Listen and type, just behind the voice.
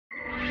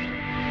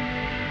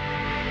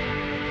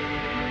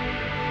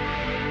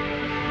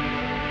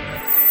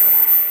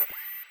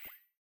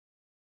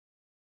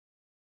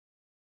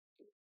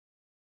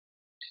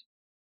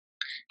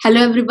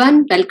Hello,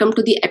 everyone. Welcome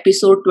to the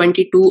episode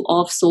 22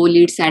 of Soul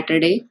Lead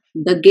Saturday.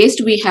 The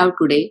guest we have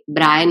today,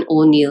 Brian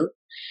O'Neill.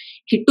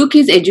 He took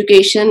his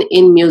education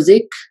in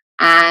music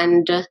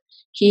and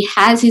he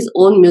has his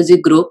own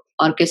music group,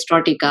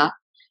 Orchestrotica.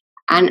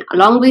 And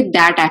along with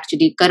that,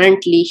 actually,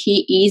 currently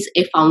he is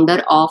a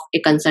founder of a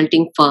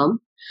consulting firm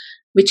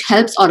which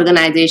helps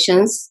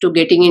organizations to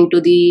getting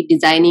into the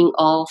designing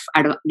of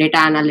data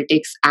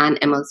analytics and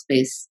ML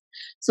space.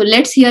 So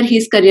let's hear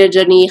his career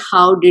journey.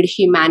 How did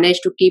he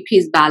manage to keep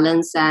his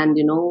balance and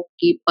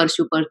keep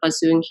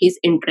pursuing his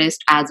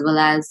interest as well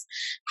as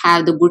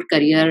have the good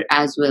career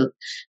as well.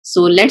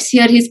 So let's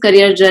hear his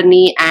career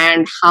journey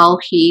and how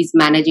he is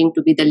managing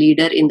to be the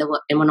leader in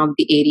one of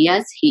the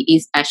areas he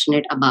is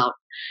passionate about.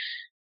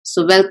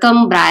 So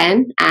welcome,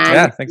 Brian, and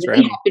Yeah, thanks for very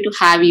having me. happy to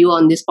have you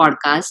on this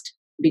podcast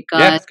Yeah,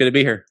 because it's good to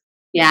be here.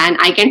 yeah, and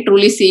I can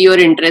truly see your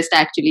interest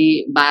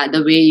actually by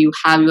the way you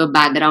have your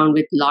background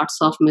with lots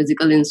of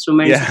musical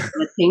instruments and Yeah,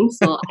 other things.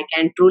 So I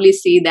can truly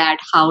see that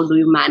how do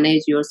you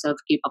manage yourself,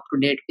 keep up to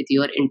date with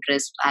your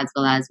interest as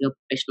well as your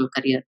professional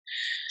career.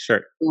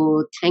 sure.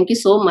 So thank you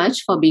so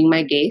much for being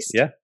my guest.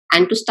 Yeah.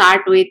 And to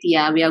start with,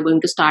 yeah, we are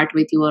going to start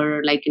with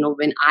your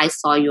when I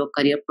saw your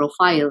career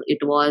profile, it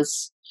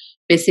was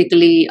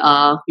basically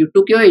you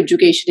took your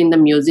education in the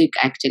music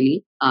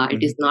actually. It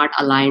hmm is not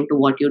aligned to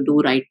what you do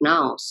right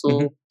now. hmm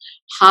So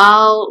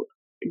how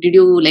did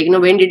you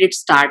when did it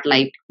start?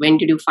 Like when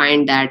did you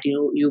find that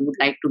you would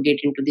like to get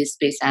into this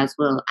space as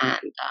well and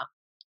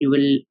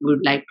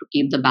would like to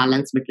keep the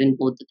balance between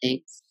both the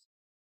things?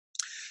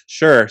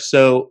 Sure.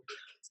 So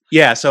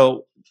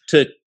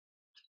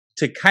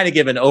to kind of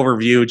give an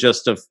overview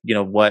just of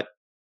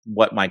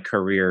what my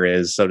career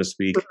is, so to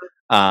speak.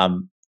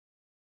 Um,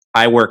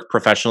 I work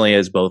professionally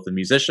as both a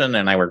musician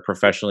and I work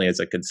professionally as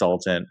a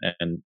consultant,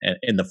 and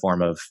in the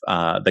form of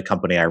the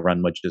company I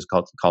run, which is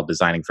called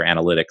Designing for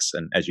Analytics.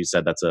 And as you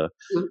said, that's a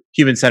Mhm.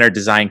 human-centered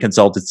design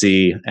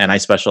consultancy, and I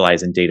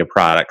specialize in data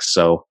products.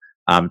 So,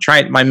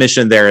 my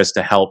mission there is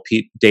to help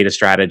data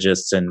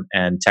strategists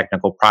and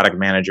technical product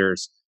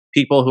managers,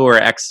 people who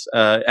are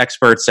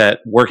experts at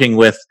working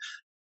with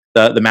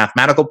the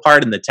mathematical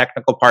part and the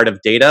technical part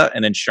of data,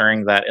 and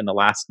ensuring that in the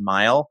last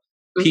mile,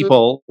 Mhm.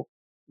 people,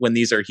 when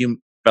these are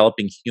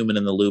developing human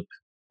in the loop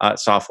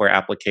software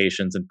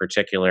applications in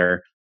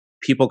particular,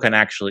 people can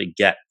actually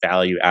get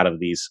value out of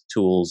these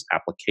tools,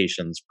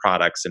 applications,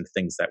 products, and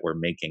things that we're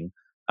making.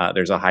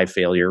 There's a high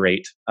failure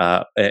rate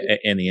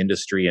in the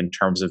industry in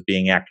terms of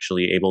being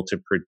actually able to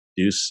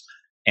produce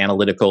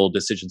analytical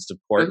decision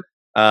support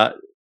uh,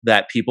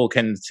 that people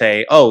can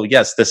say, oh,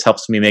 yes, this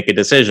helps me make a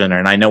decision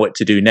and I know what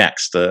to do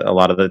next. A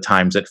lot of the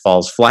times it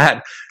falls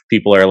flat.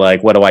 People are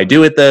like, what do I do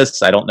with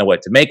this? I don't know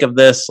what to make of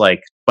this.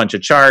 Like, bunch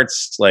of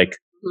charts, like,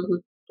 Mhm.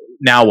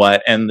 now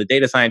what? And the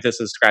data scientist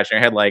is scratching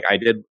their head like, I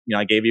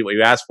gave you what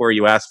you asked for.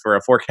 You asked for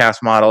a forecast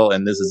model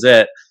and this is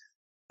it.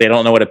 They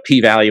don't know what a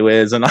p-value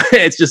is, and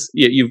it's just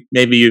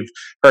maybe you've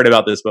heard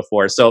about this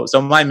before. So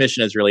my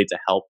mission is really to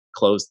help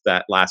close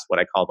that what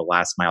I call the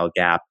last mile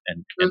gap,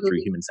 and through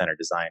Mhm. human-centered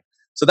design.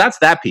 So that's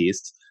that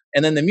piece.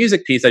 And then the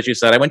music piece, as you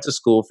said, I went to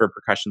school for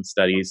percussion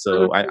studies.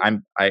 So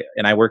Mhm.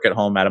 I work at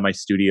home out of my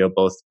studio.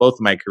 Both of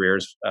my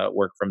careers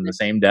work from the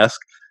same desk.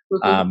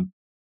 Mhm. um,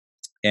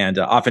 and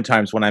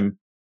oftentimes when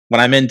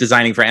I'm in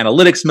designing for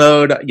analytics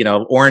mode,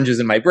 orange is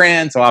in my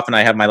brand. So often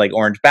I have my like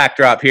orange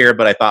backdrop here.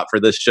 But I thought for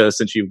this show,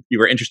 since you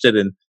were interested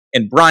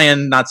in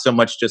Brian, not so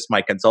much just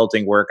my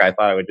consulting work, I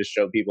thought I would just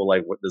show people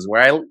like, this is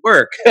where I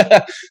work.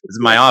 This is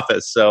my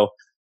office. So,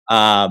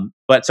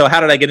 but so how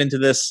did I get into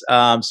this?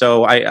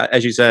 So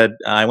as you said,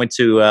 I went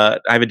to I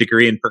have a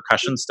degree in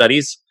percussion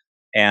studies,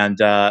 and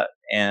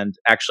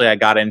actually I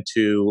got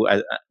into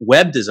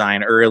web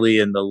design early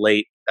in the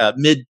late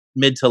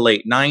mid to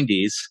late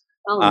 '90s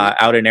Oh, nice.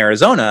 out in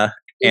Arizona.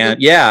 And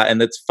Mhm. yeah,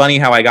 and it's funny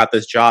how I got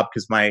this job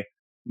because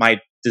my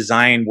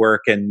design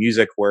work and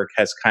music work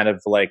has kind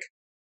of like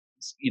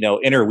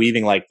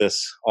interweaving like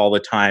this all the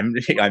time.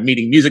 I'm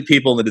meeting music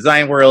people in the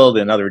design world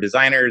and other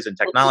designers and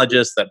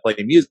technologists that play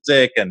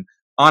music, and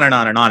on and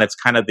on and on. It's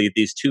kind of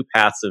these two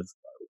paths have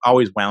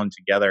always wound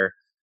together.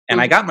 And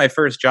I Mhm. got my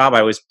first job.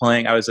 I was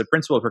a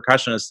principal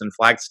percussionist in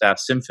Flagstaff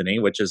Symphony,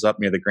 which is up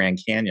near the Grand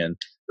Canyon,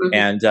 Mhm.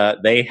 and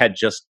they had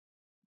just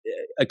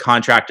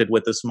contracted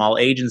with a small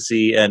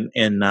agency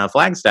in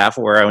Flagstaff,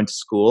 where I went to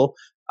school,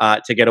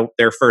 to get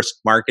their first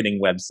marketing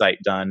website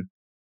done.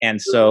 And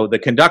Mhm. so the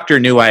conductor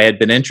knew I had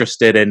been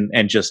interested in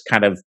and just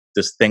kind of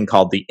this thing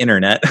called the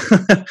internet.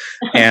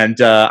 And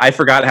I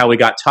forgot how we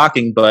got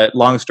talking, but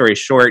long story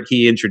short,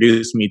 he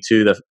introduced me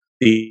to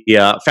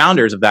the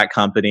founders of that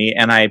company,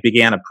 and I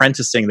began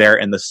apprenticing there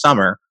in the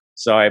summer.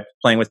 So I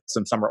playing with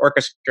some summer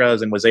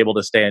orchestras and was able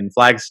to stay in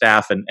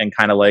Flagstaff and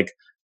kind of like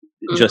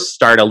Mhm. just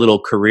start a little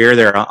career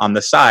there on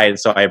the side.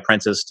 So I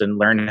apprenticed and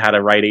learned how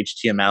to write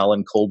HTML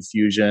and Cold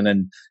Fusion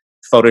and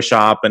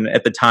Photoshop. And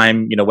at the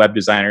time, web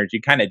designers, you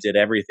kind of did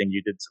everything.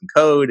 You did some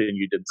code and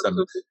you did some,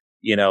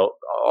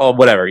 Mhm.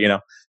 whatever.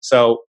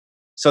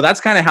 So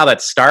that's kind of how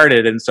that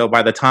started. And so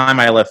by the time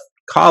I left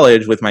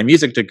college with my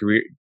music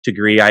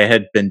degree, I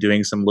had been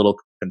doing some little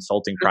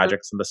consulting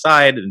projects on the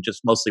side and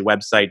just mostly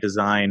website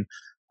design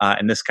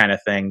and this kind of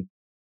thing.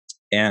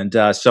 And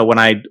so when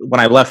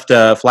I left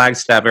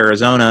Flagstaff,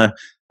 Arizona,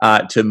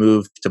 to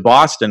move to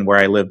Boston, where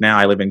I live now,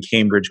 I live in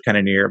Cambridge, kind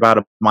of near about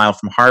a mile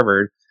from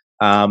Harvard.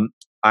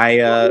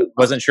 I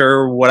wasn't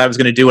sure what I was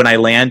going to do when I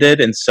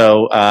landed, and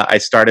so I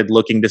started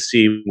looking to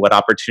see what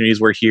opportunities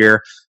were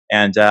here.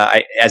 And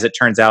as it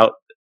turns out,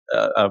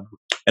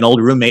 an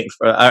old roommate,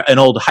 an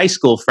old high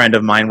school friend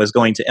of mine, was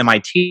going to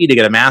MIT to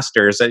get a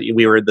master's.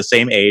 We were the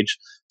same age,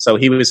 so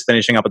he was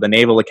finishing up at the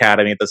Naval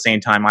Academy at the same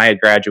time I had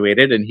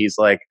graduated, and he's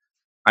like,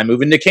 "I'm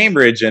moving to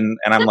Cambridge," and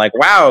I'm like,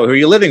 "Wow, who are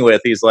you living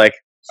with?" He's like,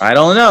 "I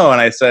don't know,"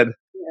 and I said,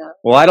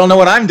 "Well, I don't know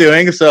what I'm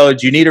doing, so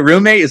do you need a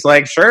roommate?" He's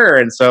like, "Sure."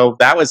 And so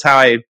that was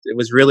how it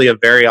was really a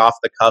very off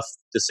the cuff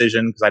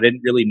decision, because I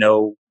didn't really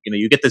know,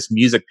 you get this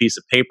music piece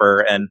of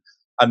paper, and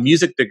a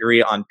music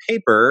degree on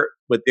paper,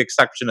 with the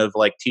exception of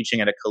like teaching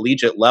at a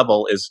collegiate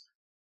level,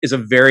 is a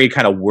very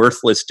kind of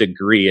worthless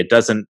degree.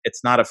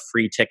 It's not a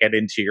free ticket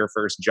into your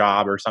first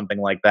job or something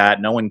like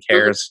that. No one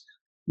cares.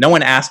 No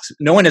one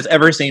has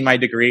ever seen my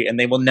degree, and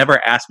they will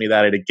never ask me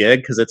that at a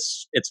gig, because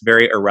it's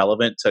very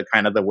irrelevant to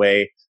kind of the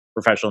way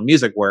professional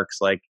music works.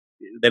 Like,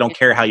 they don't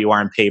care how you are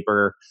on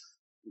paper.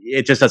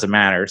 It just doesn't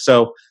matter.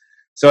 So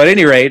at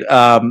any rate,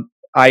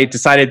 I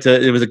decided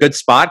it was a good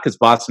spot because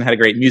Boston had a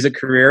great music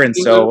career. And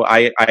so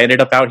I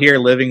ended up out here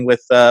living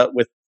with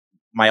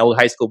my old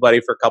high school buddy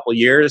for a couple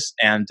years.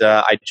 And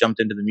I jumped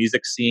into the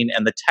music scene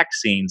and the tech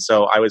scene.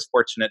 So I was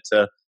fortunate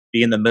to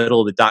be in the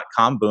middle of the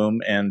 .com boom,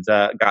 and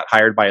got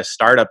hired by a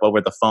startup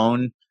over the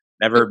phone.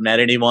 Never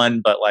met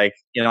anyone, but I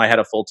had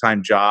a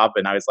full-time job,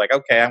 and I was like,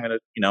 okay, I'm going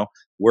to,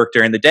 work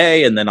during the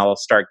day, and then I'll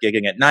start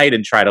gigging at night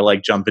and try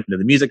to jump into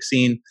the music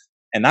scene.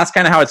 And that's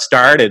kind of how it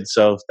started.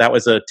 So that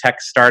was a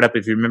tech startup.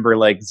 If you remember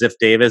Ziff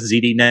Davis,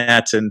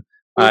 ZDNet, and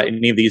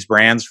any of these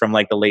brands from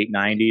the late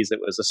 90s, it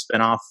was a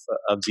spinoff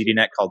of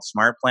ZDNet called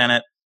Smart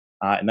Planet.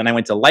 And then I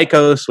went to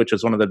Lycos, which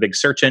was one of the big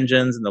search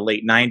engines in the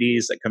late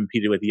 90s that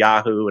competed with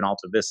Yahoo and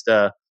Alta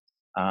Vista.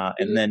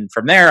 And then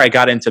from there, I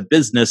got into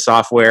business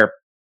software.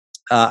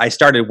 I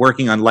started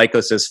working on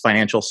Lycos's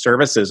financial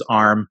services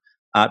arm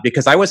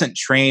because I wasn't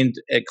trained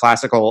as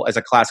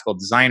a classical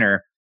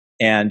designer.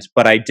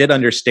 But I did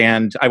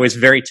understand, I was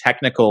very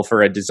technical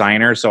for a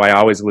designer, so I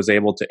always was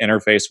able to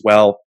interface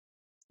well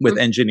with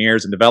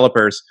engineers and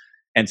developers.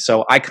 And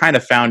so I kind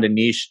of found a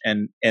niche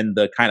in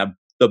the kind of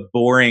the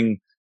boring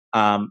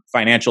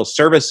financial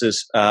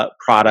services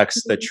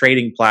products, the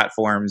trading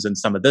platforms, and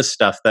some of this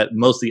stuff that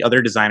most of the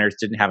other designers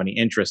didn't have any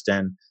interest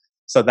in.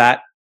 So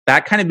that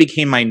kind of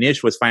became my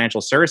niche, was financial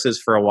services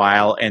for a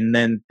while. And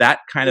then that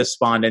kind of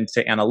spawned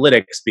into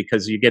analytics,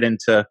 because you get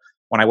into,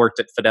 when I worked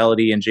at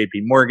Fidelity and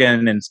JP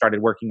Morgan and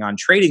started working on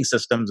trading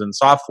systems and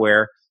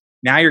software,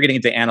 now you're getting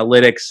into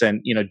analytics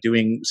and,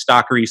 doing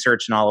stock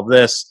research and all of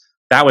this.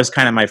 That was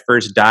kind of my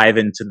first dive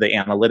into the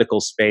analytical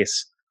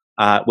space,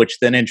 which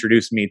then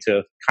introduced me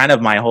to kind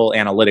of my whole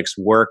analytics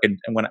work. And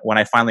when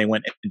I finally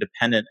went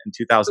independent in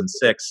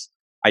 2006,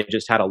 I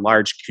just had a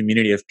large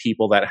community of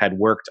people that had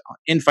worked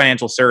in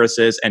financial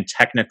services and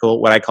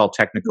what I call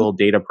technical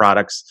data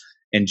products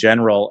in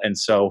general. And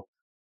so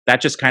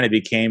that just kind of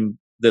became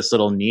this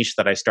little niche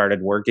that I started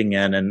working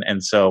in.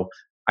 And so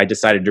I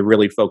decided to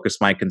really focus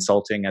my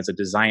consulting as a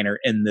designer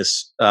in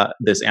this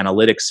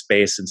analytics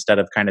space, instead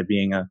of kind of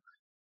being a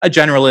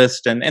generalist.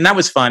 And that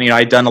was fun.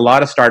 I'd done a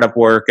lot of startup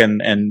work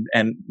and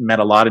met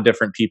a lot of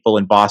different people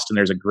in Boston.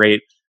 There's a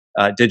great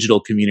digital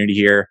community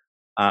here.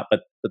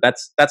 But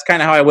that's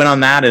kind of how I went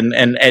on that.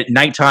 And at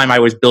nighttime, I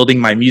was building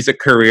my music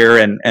career.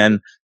 And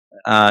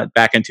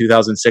back in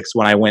 2006,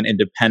 when I went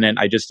independent,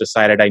 I just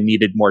decided I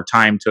needed more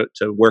time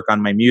to work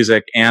on my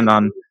music and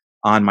on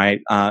my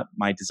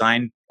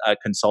design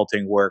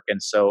consulting work.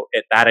 And so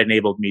that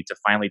enabled me to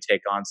finally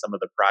take on some of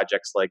the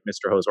projects like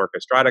Mr. Ho's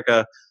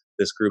Orchestradica,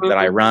 this group that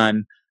I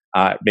run,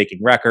 making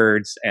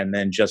records, and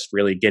then just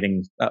really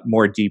getting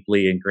more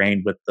deeply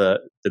ingrained with the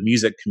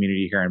music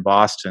community here in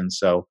Boston.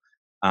 So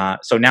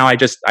now I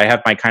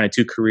have my kind of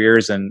two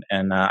careers, and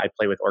I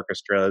play with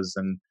orchestras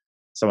and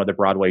some of the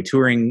Broadway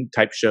touring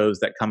type shows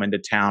that come into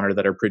town or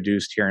that are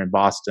produced here in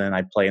Boston.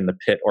 I play in the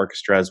pit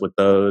orchestras with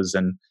those,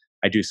 and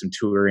I do some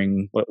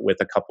touring with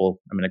a couple.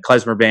 I'm in a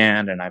klezmer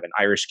band, and I have an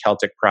Irish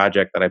Celtic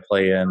project that I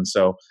play in.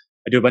 So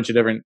I do a bunch of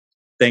different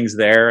things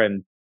there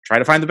and try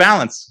to find the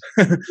balance.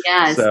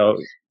 Yes. So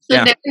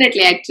yeah.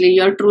 Definitely, actually,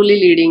 you're truly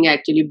leading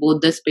actually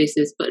both the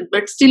spaces.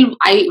 But still,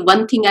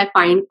 one thing I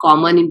find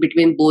common in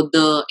between both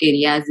the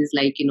areas is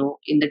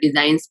in the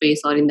design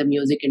space or in the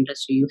music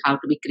industry, you have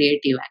to be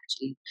creative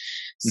actually.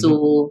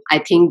 So I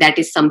think that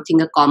is something,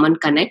 a common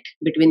connect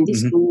between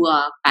these two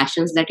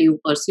passions that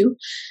you pursue.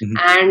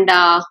 And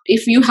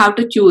if you have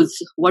to choose,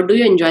 what do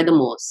you enjoy the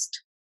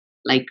most,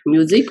 like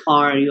music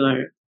or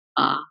your?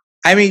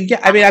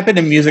 I've been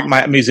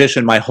a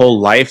musician my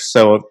whole life,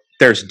 so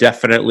there's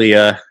definitely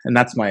and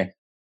that's my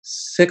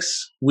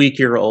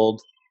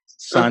 6-week-old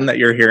son that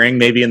you're hearing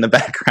maybe in the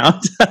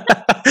background.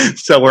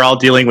 So we're all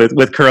dealing with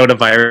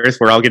coronavirus.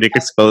 We're all getting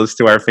exposed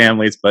to our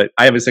families, but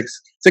I have a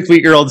 6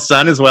 week-year-old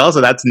son as well, so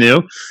that's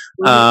new.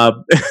 Uh,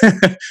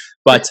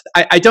 but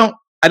I don't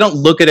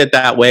look at it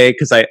that way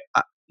because I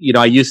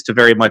used to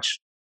very much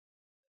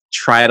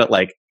try to,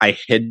 like, I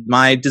hid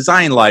my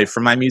design life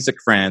from my music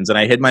friends, and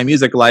I hid my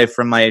music life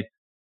from my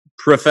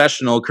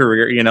professional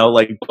career.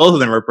 Like, both of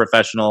them are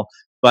professional,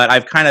 but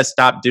I've kind of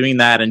stopped doing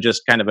that and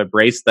just kind of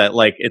embraced that,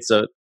 like, it's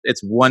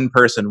one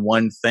person,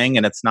 one thing,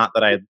 and it's not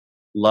that I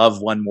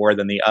love one more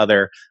than the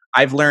other.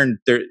 I've learned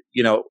there,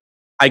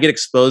 I get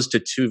exposed to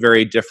two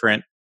very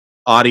different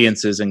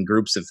audiences and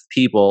groups of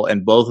people,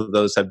 and both of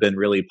those have been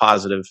really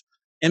positive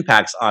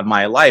impacts on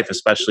my life,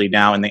 especially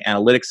now in the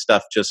analytics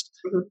stuff. Just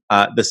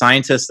the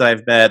scientists that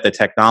I've met, the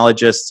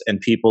technologists, and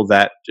people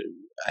that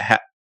have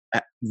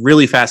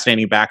really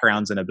fascinating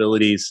backgrounds and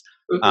abilities.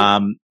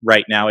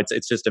 Right now,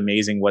 it's just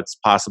amazing what's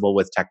possible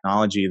with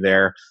technology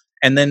there.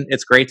 And then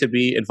it's great to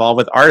be involved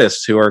with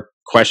artists who are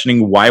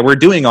questioning why we're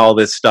doing all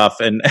this stuff,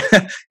 and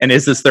and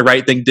is this the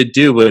right thing to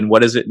do, and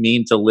what does it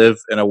mean to live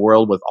in a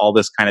world with all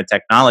this kind of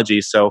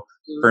technology. So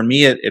for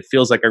me, it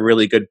feels like a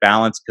really good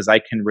balance because I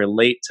can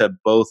relate to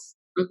both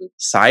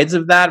sides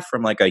of that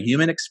from, like, a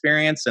human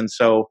experience. And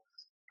so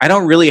I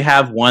don't really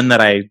have one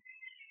that I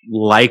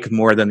like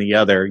more than the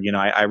other.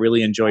 I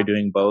really enjoy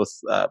doing both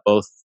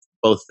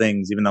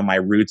things, even though my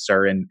roots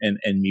are in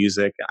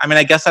music. I mean,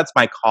 I guess that's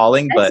my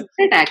calling, That's but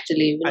great,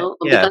 actually,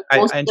 yeah, because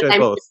most I of the enjoy time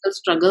both. people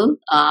struggle,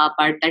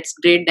 but that's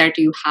great that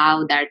you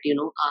have that,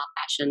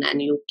 passion,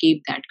 and you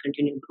keep that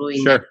continue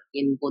growing Sure.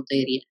 in both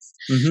areas.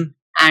 Hmm.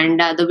 And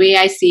the way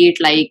I see it,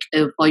 like,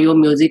 for your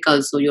music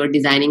also, your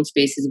designing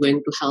space is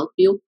going to help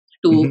you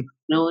to, Hmm.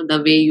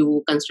 the way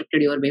you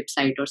constructed your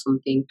website or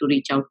something to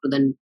reach out to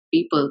the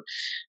people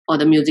for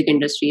the music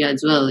industry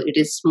as well. It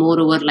is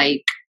moreover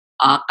like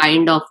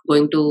kind of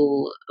going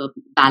to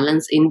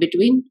balance in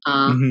between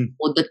Hmm.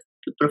 both the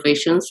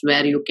professions,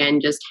 where you can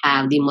just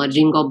have the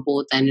merging of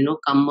both and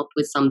come up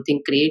with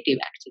something creative,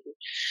 actually.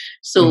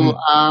 So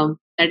Hmm.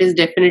 that is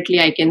definitely,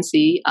 I can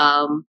see,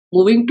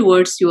 moving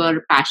towards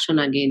your passion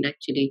again,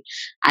 actually,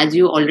 as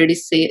you already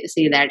say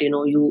that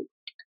you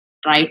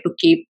try to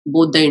keep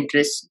both the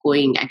interests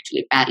going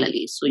actually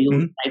parallelly, so you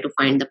Hmm. try to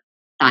find the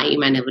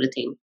time and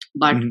everything.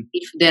 But Hmm.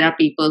 if there are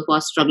people who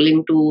are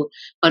struggling to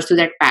pursue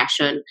that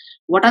passion,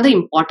 what are the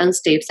important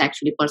steps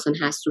actually person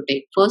has to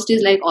take? First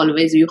is, like,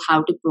 always you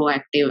have to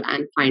proactive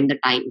and find the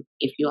time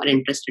if you are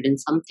interested in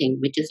something,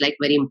 which is like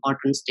very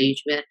important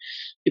stage where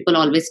people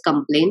always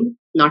complain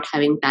not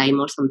having time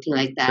or something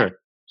like that.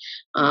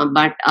 Sure.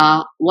 But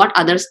what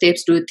other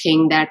steps do you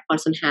think that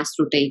person has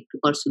to take to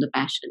pursue the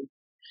passion?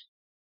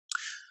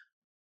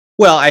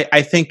 Well,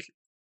 I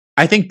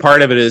think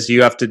part of it is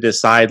you have to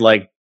decide,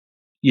 like,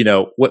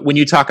 when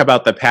you talk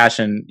about the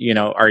passion,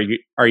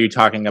 are you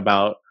talking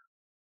about,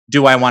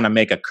 do I want to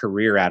make a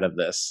career out of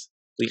this?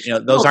 Those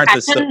No, aren't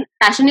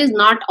passion is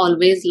not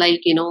always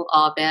like,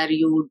 where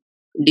you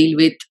deal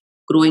with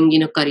growing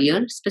in a career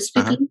uh-huh.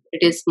 specifically.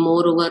 It is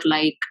moreover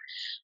like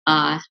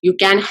you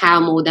can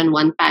have more than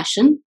one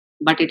passion,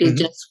 but it is Hmm.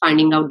 just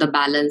finding out the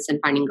balance and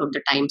finding out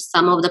the time.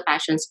 Some of the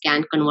passions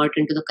can convert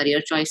into the career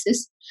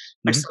choices,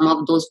 but Hmm. some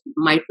of those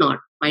might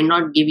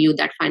not give you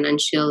that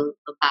financial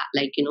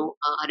like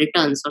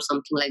returns or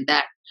something like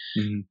that.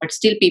 Hmm. But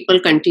still people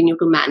continue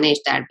to manage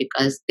that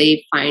because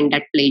they find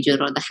that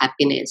pleasure or the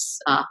happiness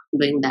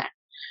doing that.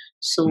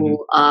 Hmm.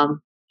 So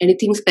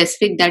anything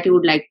specific that you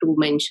would like to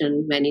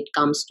mention when it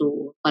comes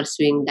to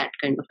pursuing that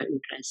kind of an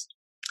interest?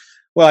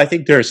 Well, I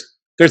think there's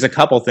a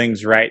couple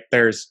things, right?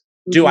 There's,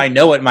 do Hmm. I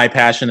know what my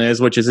passion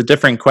is, which is a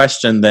different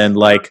question than,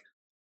 like,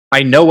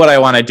 I know what I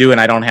want to do and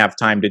I don't have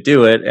time to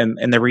do it.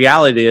 And the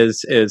reality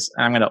is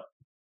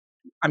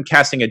I'm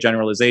casting a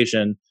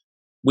generalization.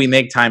 We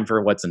make time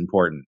for what's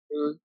important,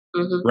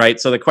 Mm-hmm. right?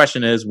 So the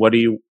question is, what are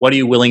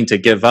you willing to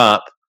give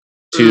up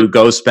Mm-hmm. to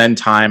go spend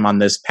time on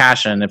this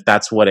passion? If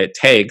that's what it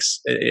takes,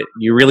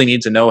 you really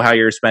need to know how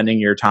you're spending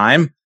your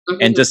time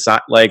and Mm-hmm.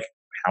 decide, like,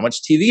 how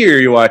much TV are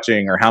you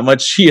watching, or how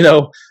much,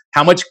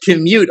 how much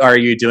commute are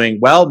you doing?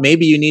 Well,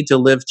 maybe you need to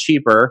live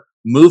cheaper,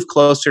 move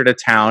closer to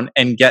town,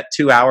 and get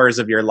 2 hours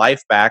of your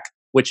life back,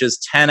 which is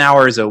 10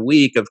 hours a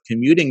week of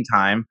commuting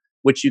time,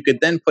 which you could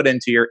then put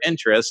into your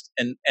interest.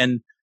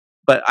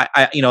 But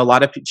a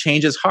lot of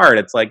change is hard.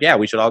 It's like, yeah,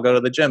 we should all go to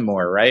the gym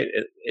more, right?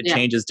 Yeah.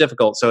 Change is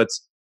difficult. So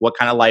it's, what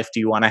kind of life do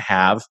you want to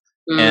have?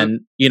 Mm-hmm. And,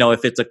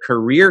 if it's a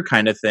career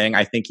kind of thing,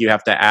 I think you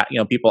have to,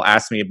 people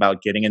ask me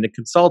about getting into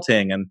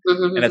consulting, and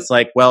Mm-hmm. it's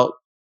like, well,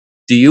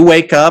 do you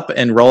wake up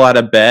and roll out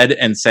of bed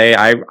and say,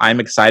 I'm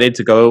excited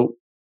to go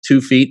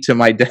 2 feet to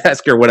my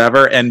desk or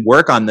whatever and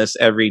work on this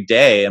every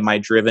day? Am I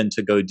driven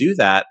to go do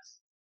that?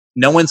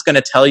 No one's going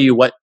to tell you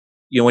what,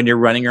 when you're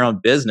running your own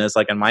business,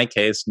 like in my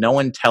case, no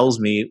one tells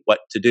me what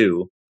to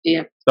do.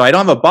 Yeah. So I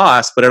don't have a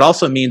boss, but it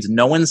also means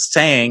no one's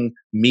saying,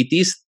 meet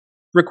these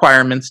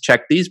requirements,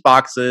 check these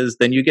boxes,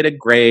 then you get a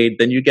grade,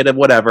 then you get a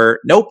whatever.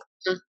 Nope.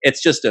 Mm-hmm.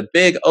 It's just a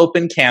big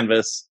open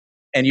canvas,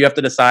 and you have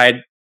to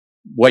decide,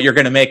 what you're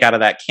going to make out of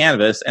that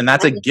canvas. And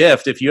that's a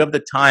gift. If you have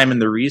the time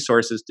and the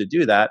resources to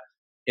do that,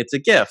 it's a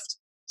gift.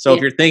 So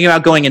if you're thinking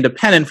about going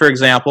independent, for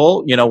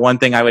example, one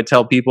thing I would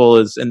tell people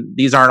is, and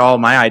these aren't all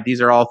my ideas,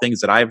 these are all things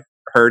that I've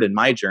heard in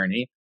my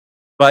journey,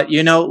 but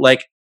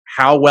like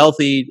how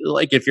wealthy,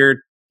 like if you're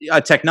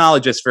a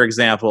technologist, for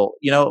example,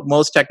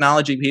 most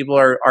technology people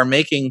are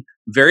making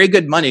very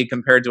good money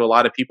compared to a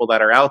lot of people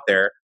that are out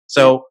there.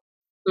 So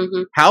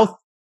how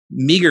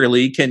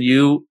meagerly can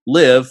you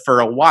live for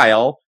a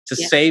while to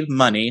save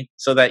money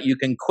so that you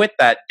can quit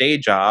that day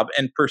job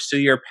and pursue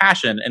your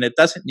passion? And it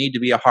doesn't need to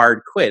be a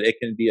hard quit. It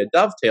can be a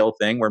dovetail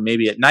thing where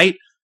maybe at night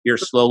you're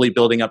slowly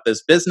building up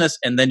this business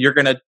and then you're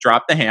going to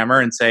drop the hammer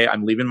and say,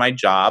 I'm leaving my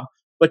job.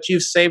 But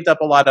you've saved up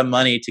a lot of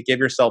money to give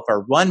yourself a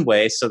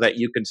runway so that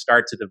you can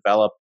start to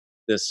develop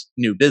this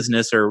new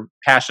business or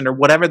passion or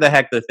whatever the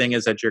heck the thing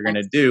is that you're going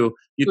to do.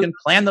 You can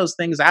plan those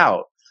things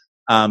out.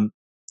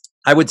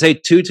 I would say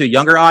too, to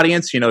younger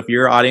audience, if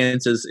your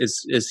audience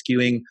is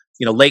skewing,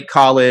 late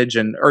college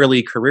and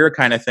early career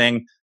kind of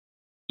thing,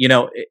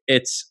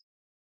 it's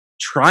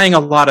trying a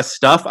lot of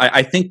stuff.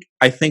 I think,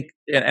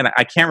 and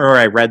I can't remember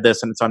where I read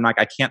this, and so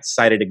I can't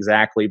cite it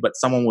exactly, but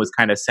someone was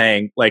kind of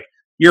saying like,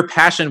 your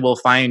passion will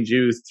find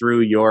you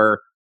through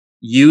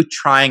you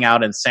trying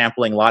out and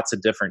sampling lots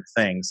of different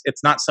things.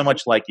 It's not so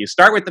much like you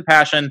start with the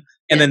passion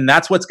and then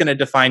that's what's going to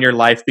define your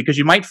life, because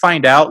you might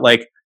find out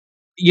like,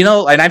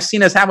 and I've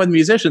seen this happen with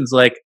musicians,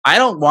 like, I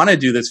don't want to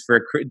do this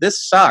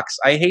this sucks.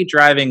 I hate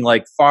driving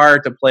like far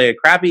to play a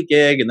crappy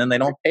gig and then they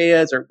don't pay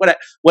us or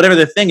whatever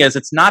the thing is.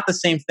 It's not the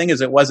same thing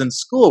as it was in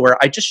school where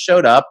I just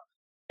showed up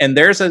and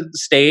there's a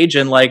stage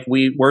and like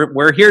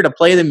we're here to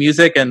play the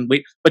music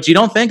but you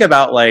don't think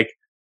about like,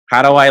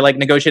 how do I like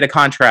negotiate a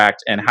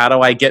contract and how do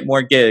I get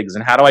more gigs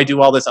and how do I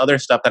do all this other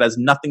stuff that has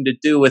nothing to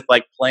do with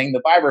like playing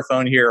the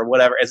vibraphone here or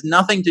whatever. It has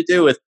nothing to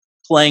do with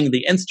playing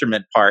the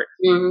instrument part.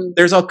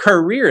 There's a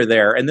career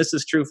there. And this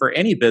is true for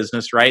any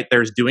business, right?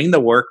 There's doing the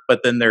work,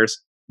 but then there's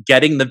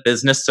getting the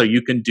business so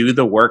you can do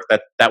the work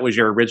that was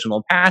your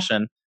original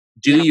passion.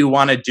 Do you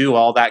want to do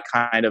all that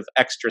kind of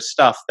extra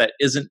stuff that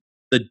isn't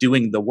the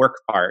doing the work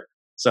part?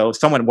 So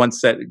someone once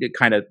said,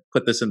 kind of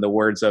put this in the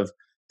words of,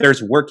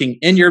 there's working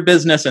in your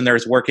business and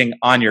there's working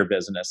on your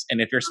business.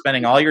 And if you're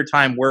spending all your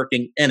time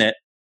working in it,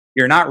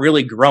 you're not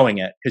really growing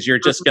it because you're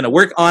just going to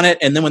work on it.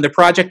 And then when the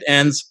project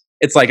ends,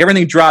 it's like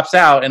everything drops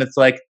out and it's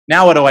like,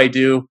 now what do I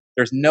do?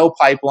 There's no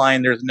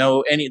pipeline. There's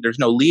no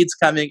leads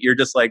coming. You're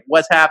just like,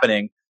 what's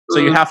happening? So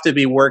you have to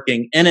be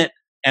working in it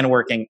and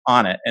working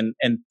on it. And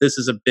this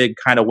is a big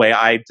kind of way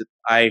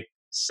I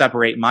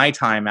separate my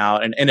time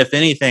out. And if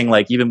anything,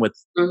 like even with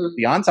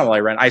the ensemble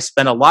I run, I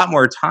spend a lot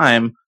more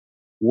time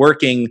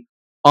working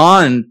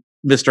on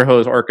Mr.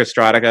 Ho's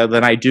Orchestratica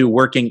than I do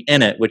working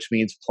in it, which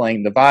means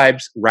playing the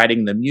vibes,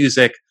 writing the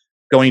music,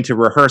 going to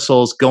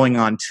rehearsals, going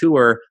on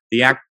tour.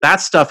 That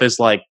stuff is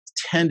like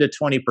 10 to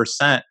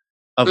 20%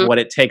 of what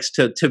it takes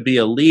to be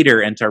a leader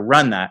and to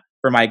run that.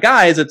 For my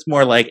guys, it's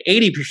more like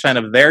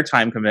 80% of their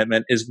time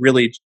commitment is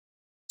really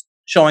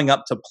showing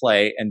up to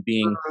play and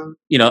being,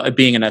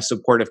 being in a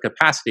supportive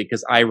capacity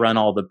because I run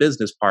all the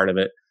business part of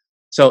it.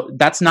 So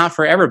that's not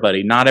for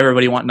everybody. Not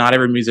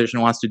every musician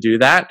wants to do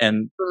that,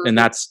 and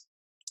that's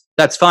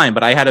fine.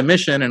 But I had a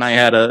mission, and I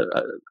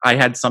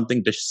had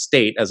something to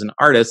state as an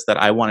artist that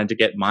I wanted to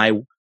get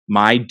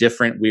my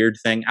different weird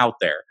thing out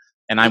there,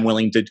 and I'm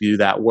willing to do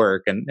that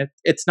work. And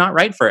it's not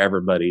right for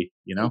everybody,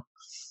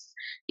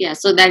 Yeah.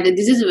 So that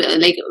this is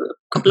like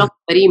a couple of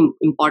very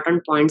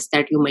important points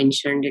that you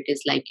mentioned. It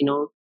is like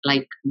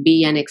like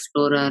be an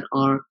explorer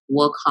or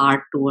work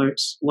hard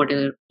towards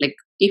whatever. Like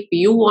if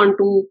you want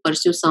to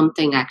pursue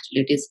something,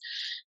 actually, it is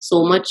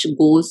so much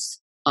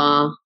goes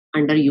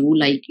under you,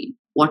 like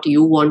what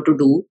you want to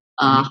do,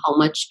 how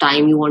much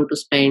time you want to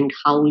spend,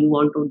 how you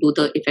want to do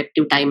the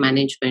effective time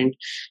management.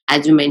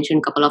 As you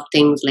mentioned, couple of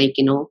things like,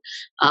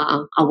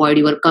 avoid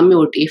your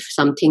commute if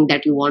something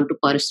that you want to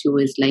pursue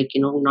is like,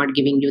 not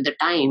giving you the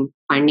time,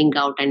 finding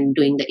out and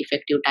doing the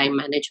effective time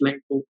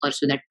management to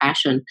pursue that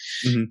passion.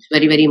 It's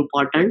very, very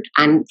important.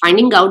 And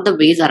finding out the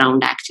ways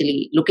around,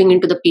 actually looking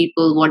into the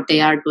people, what they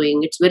are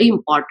doing. It's very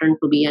important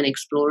to be an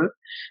explorer.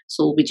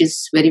 So, which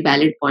is very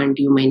valid point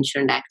you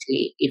mentioned,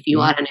 actually. If you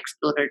are an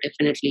explorer,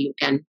 definitely you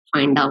can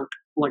find out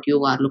what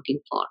you are looking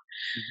for.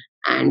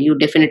 And you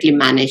definitely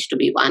manage to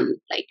be one,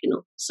 like,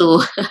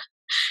 so.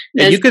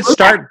 You could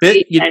start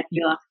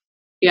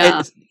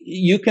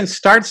you can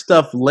start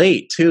stuff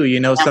late too.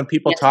 Some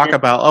people talk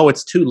about, oh,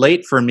 it's too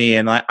late for me.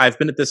 And I've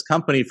been at this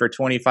company for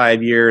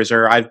 25 years,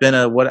 or I've been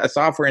a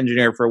software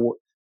engineer for,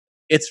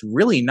 it's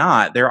really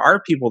not. There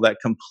are people that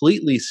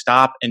completely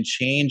stop and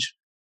change.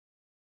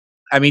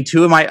 I mean,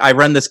 I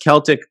run this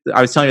Celtic,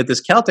 I was telling you,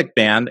 this Celtic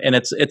band, and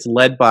it's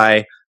led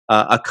by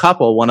a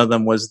couple. One of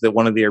them was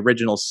one of the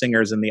original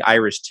singers in the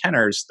Irish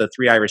Tenors, the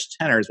Three Irish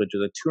Tenors, which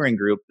was a touring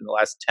group in the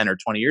last 10 or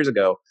 20 years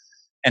ago.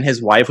 And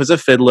his wife was a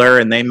fiddler,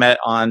 and they met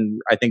on,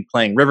 I think,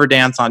 playing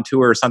Riverdance on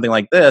tour or something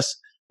like this.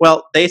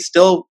 Well, they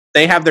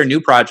have their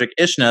new project,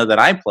 Ishna, that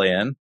I play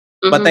in,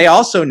 but they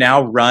also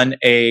now run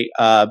a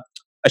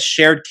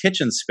shared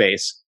kitchen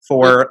space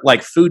for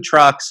like food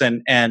trucks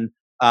and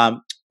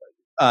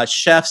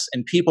chefs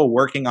and people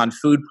working on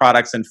food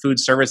products and food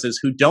services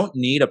who don't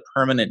need a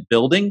permanent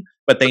building,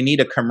 but they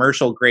need a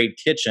commercial grade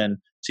kitchen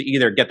to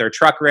either get their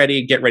truck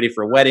ready, get ready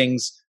for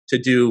weddings, to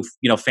do,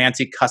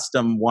 fancy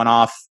custom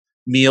one-off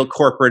meal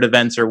corporate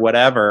events or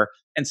whatever.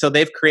 And so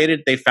they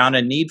found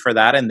a need for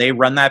that, and they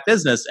run that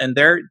business, and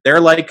they're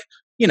like,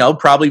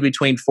 probably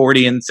between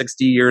 40 and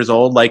 60 years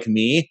old, like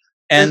me,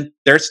 and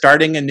they're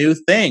starting a new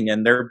thing,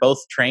 and they're both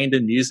trained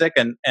in music,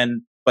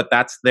 but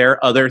that's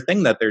their other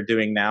thing that they're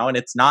doing now. And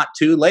it's not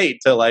too late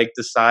to like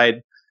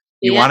decide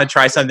you want to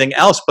try something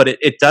else, but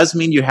it does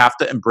mean you have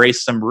to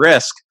embrace some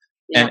risk.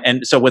 Yeah.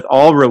 And so with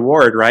all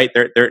reward, right,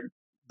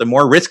 the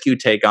more risk you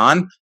take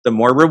on, the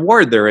more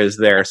reward there is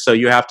there. So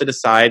you have to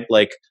decide,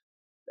 like,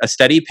 a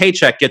steady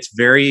paycheck gets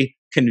very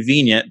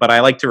convenient, but I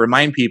like to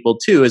remind people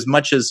too, as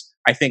much as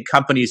I think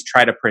companies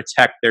try to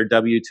protect their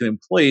W-2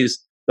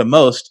 employees the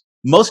most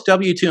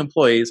W-2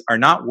 employees are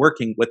not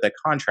working with a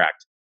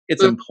contract.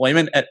 It's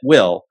employment at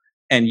will,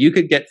 and you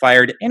could get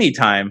fired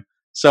anytime.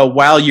 So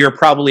while you're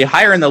probably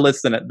higher in the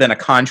list than a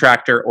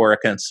contractor or a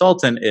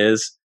consultant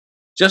is,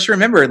 just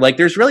remember, like,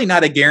 there's really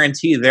not a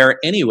guarantee there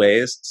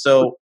anyways.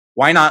 So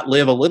why not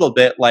live a little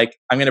bit like,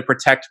 I'm going to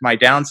protect my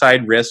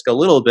downside risk a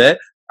little bit.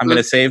 I'm going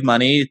to save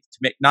money to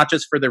make, not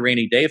just for the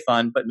rainy day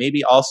fund, but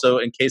maybe also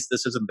in case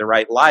this isn't the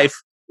right life.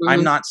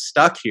 I'm not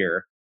stuck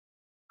here.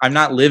 I'm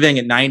not living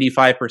at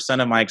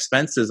 95% of my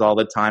expenses all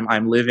the time.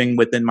 I'm living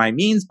within my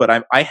means,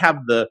 but I have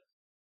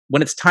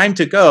when it's time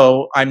to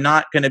go, I'm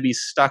not going to be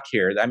stuck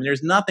here. I mean,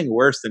 there's nothing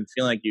worse than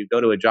feeling like you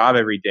go to a job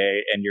every day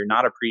and you're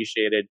not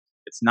appreciated.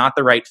 It's not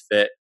the right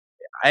fit.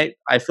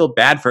 I feel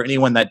bad for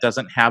anyone that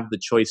doesn't have the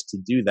choice to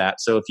do that.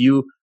 So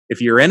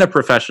if you're in a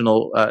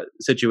professional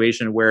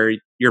situation where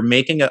you're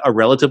making a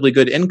relatively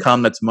good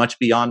income that's much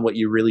beyond what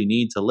you really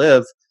need to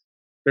live,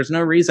 there's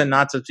no reason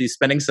not to be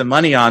spending some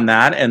money on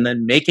that and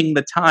then making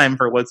the time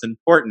for what's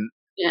important.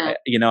 Yeah.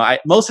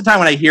 Most of the time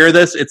when I hear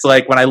this, it's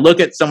like, when I look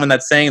at someone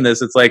that's saying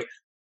this, it's like,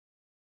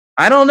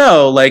 I don't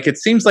know, like, it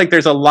seems like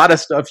there's a lot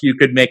of stuff you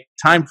could make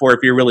time for if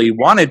you really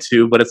wanted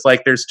to, but it's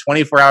like there's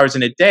 24 hours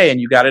in a day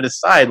and you got to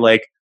decide,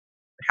 like,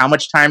 how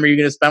much time are you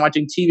going to spend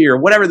watching TV or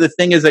whatever the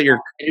thing is that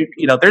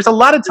there's a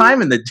lot of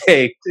time in the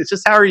day. It's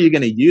just, how are you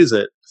going to use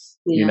it?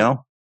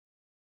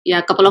 Yeah,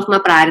 a couple of my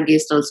prior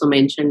guests also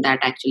mentioned that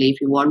actually,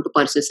 if you want to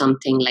pursue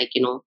something, like,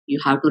 you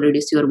have to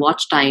reduce your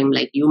watch time.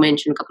 Like you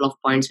mentioned a couple of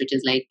points, which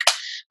is like,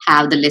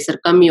 have the lesser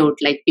commute.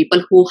 Like,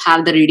 people who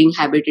have the reading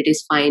habit, it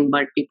is fine,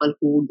 but people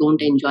who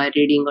don't enjoy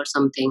reading or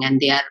something,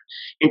 and they are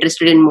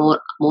interested in more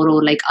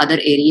or like other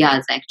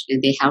areas, actually,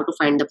 they have to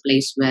find the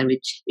place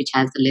which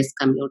has the less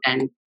commute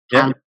and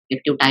have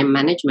effective time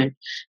management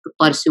to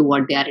pursue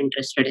what they are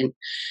interested in.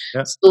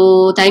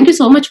 So thank you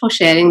so much for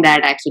sharing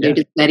that. Actually, it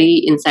is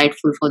very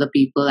insightful for the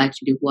people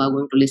actually who are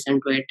going to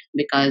listen to it,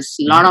 because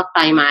a lot of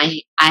time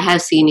I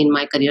have seen in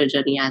my career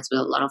journey as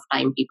well, a lot of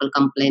time people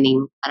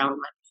complaining around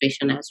my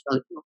profession as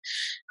well.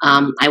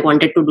 I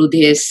wanted to do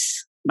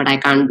this, but I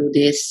can't do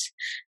this.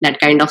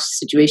 That kind of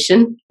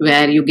situation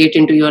where you get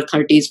into your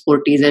 30s,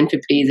 40s and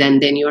 50s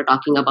and then you are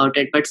talking about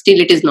it, but still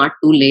it is not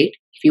too late.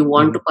 If you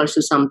want to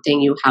pursue something,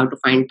 you have to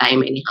find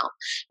time anyhow,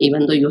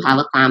 even though you have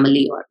a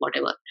family or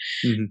whatever.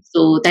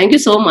 So thank you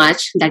so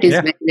much. That is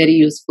very, very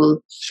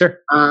useful. Sure.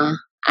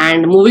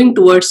 And moving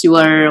towards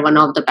your one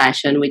of the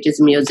passion, which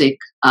is music.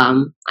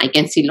 I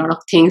can see a lot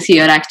of things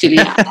here actually.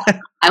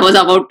 I was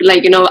about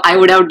to, I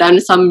would have done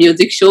some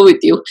music show with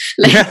you.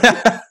 Like,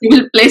 you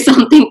will play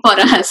something for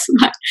us.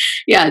 But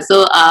yeah,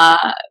 so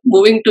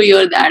moving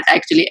to that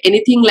actually,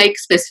 anything like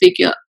specific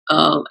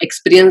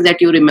experience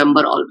that you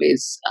remember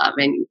always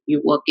when you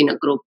work in a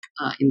group,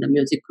 in the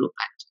music group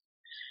actually?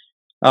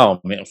 Oh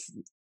man.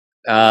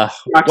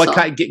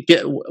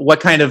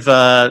 What kind of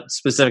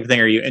specific thing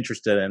are you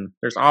interested in?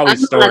 There's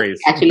always stories.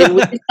 Actually,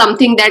 which is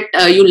something that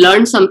you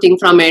learned something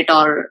from it,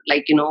 or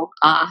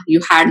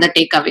you had the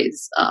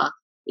takeaways,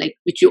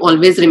 which you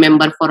always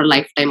remember for a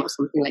lifetime or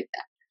something like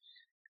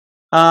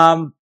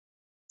that.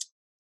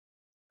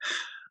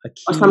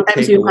 Or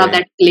sometimes you have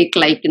that click,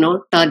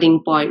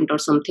 turning point or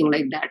something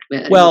like that.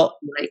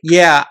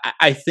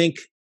 I think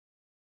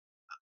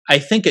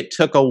it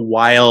took a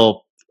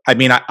while. I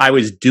mean, I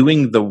was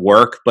doing the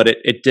work, but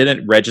it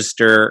didn't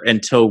register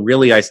until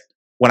really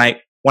when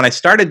I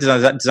started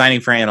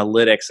designing for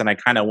analytics, and I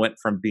kind of went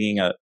from being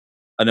an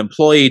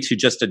employee to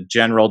just a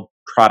general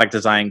product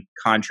design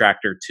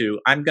contractor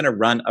to, I'm going to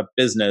run a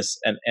business,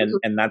 and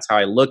that's how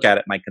I look at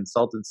it. My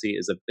consultancy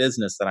is a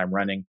business that I'm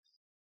running.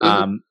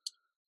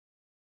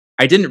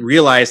 I didn't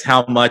realize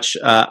how much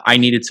I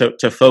needed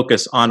to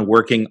focus on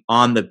working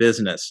on the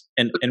business.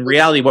 And in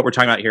reality, what we're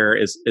talking about here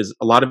is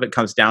a lot of it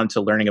comes down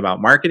to learning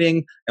about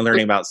marketing and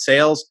learning about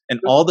sales and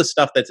all the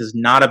stuff that is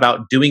not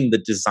about doing the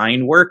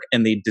design work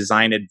and the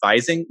design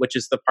advising, which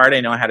is the part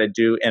I know how to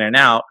do in and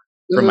out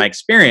from my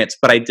experience,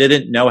 but I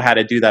didn't know how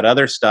to do that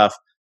other stuff.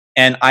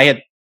 And I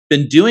had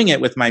been doing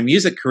it with my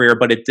music career,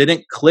 but it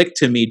didn't click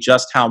to me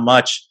just how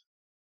much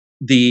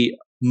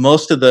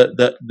most of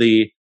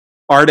the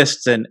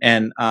artists and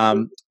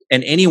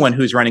and anyone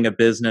who's running a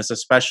business,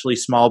 especially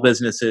small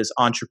businesses,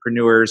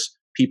 entrepreneurs,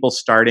 people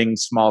starting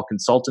small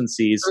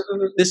consultancies,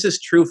 this is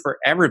true for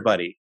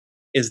everybody,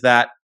 is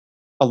that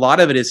a lot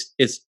of it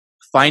is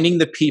finding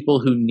the people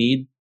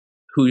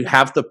who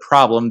have the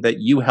problem that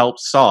you help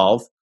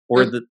solve,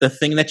 or the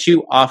thing that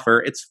you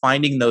offer. It's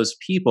finding those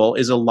people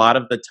is a lot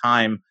of the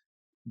time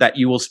that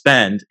you will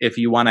spend if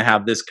you want to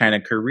have this kind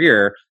of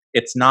career.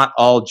 It's not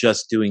all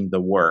just doing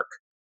the work.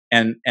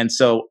 And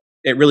so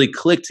it really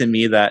clicked to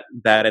me that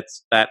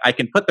I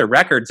can put the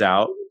records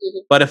out,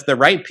 but if the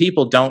right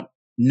people don't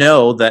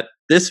know that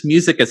this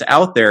music is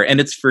out there and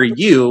it's for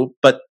you,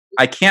 but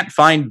I can't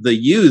find the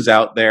yous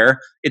out there,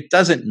 it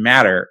doesn't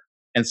matter.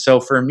 And so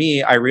for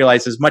me, I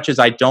realized, as much as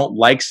I don't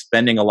like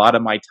spending a lot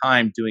of my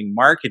time doing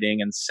marketing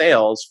and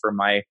sales for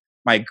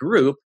my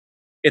group,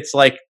 it's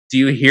like, do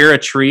you hear a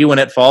tree when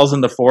it falls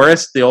in the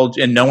forest?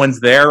 And no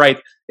one's there,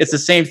 right? It's the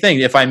same thing.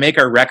 If I make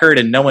a record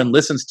and no one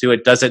listens to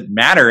it, does it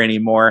matter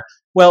anymore?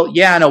 Well,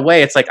 yeah, in a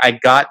way, it's like I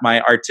got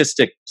my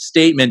artistic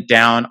statement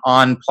down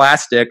on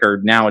plastic,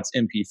 or now it's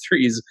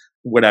MP3s,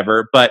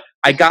 whatever. But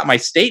I got my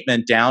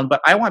statement down,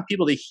 but I want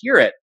people to hear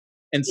it.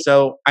 And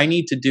so I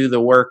need to do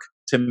the work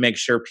to make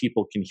sure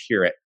people can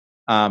hear it.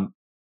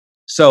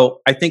 So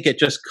I think it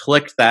just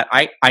clicked that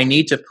I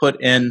need to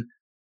put in,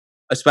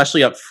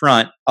 especially up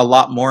front, a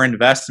lot more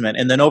investment.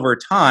 And then over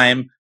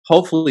time,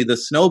 hopefully the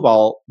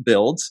snowball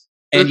builds,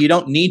 and you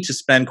don't need to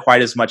spend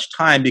quite as much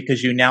time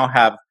because you now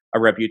have a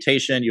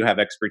reputation, you have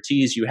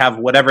expertise, you have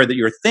whatever that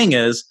your thing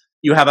is,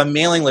 you have a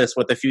mailing list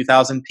with a few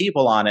thousand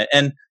people on it.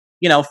 And,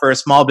 for a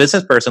small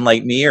business person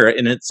like me, or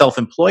a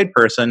self-employed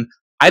person,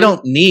 I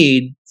don't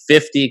need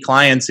 50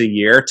 clients a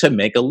year to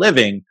make a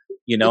living,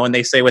 and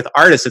they say with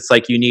artists, it's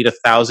like you need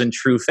 1,000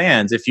 true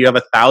fans. If you have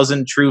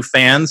 1,000 true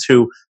fans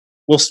who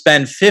will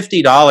spend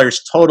 $50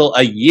 total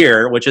a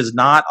year, which is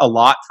not a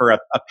lot for a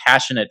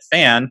passionate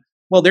fan,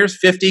 well, there's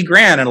 50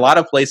 grand. In a lot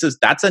of places,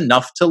 that's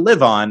enough to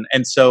live on.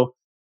 And so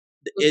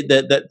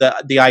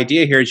the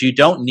idea here is you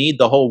don't need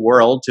the whole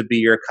world to be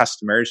your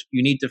customers.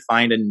 You need to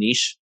find a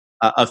niche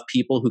of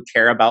people who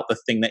care about the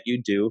thing that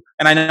you do.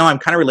 And I know I'm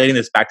kind of relating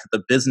this back to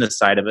the business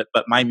side of it,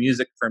 but my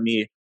music for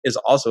me is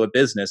also a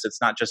business.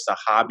 It's not just a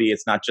hobby.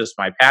 It's not just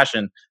my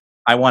passion.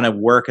 I want to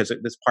work as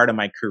this part of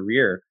my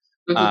career.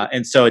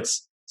 And so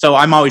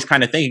I'm always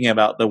kind of thinking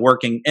about the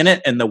working in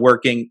it and the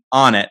working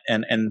on it.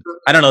 And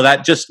I don't know,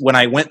 that just when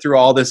I went through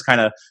all this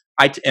kind of,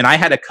 I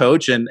had a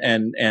coach and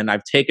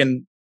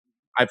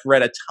I've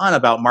read a ton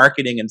about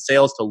marketing and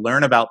sales to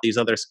learn about these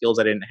other skills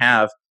I didn't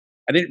have.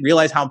 I didn't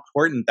realize how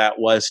important that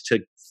was to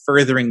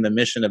furthering the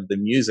mission of the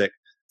music,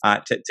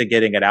 to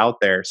getting it out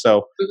there.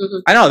 So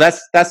I know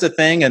that's the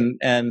thing.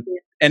 And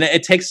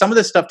it takes, some of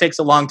this stuff takes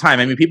a long time.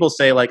 I mean, people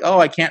say like, oh,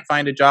 I can't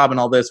find a job and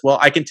all this. Well,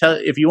 I can tell,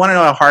 if you want to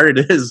know how hard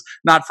it is,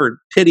 not for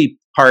pity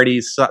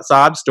parties,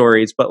 sob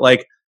stories, but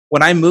like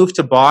when I moved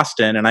to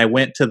Boston and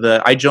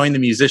I joined the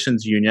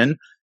Musicians Union,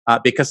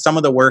 because some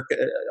of the work,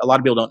 a lot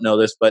of people don't know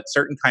this, but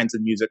certain kinds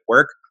of music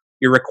work,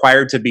 you're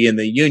required to be in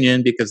the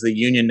union because the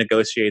union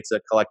negotiates a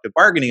collective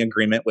bargaining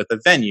agreement with a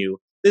venue.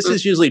 This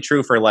is usually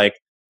true for like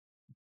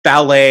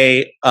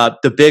ballet,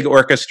 the big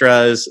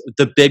orchestras,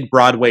 the big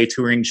Broadway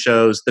touring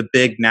shows, the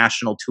big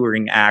national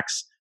touring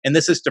acts. And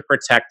this is to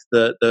protect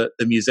the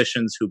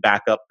musicians who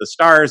back up the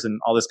stars and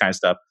all this kind of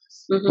stuff.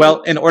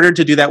 Well, in order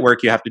to do that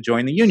work, you have to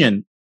join the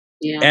union.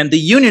 Yeah. And the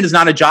union is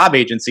not a job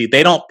agency.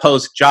 They don't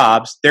post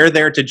jobs. They're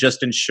there to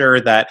just ensure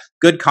that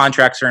good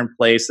contracts are in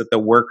place, that the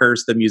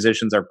workers, the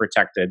musicians are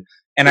protected.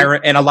 And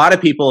and a lot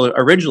of people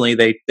originally,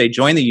 they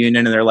join the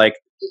union and they're like,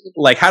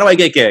 how do I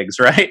get gigs,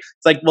 right?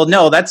 It's like, well,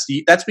 no, that's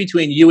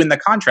between you and the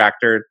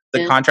contractor.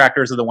 The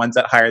contractors are the ones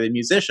that hire the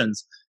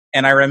musicians.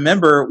 And I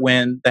remember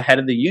when the head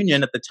of the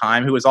union at the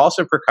time, who was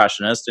also a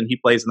percussionist, and he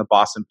plays in the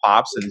Boston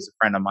Pops, and he's a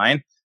friend of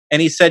mine,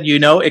 and he said,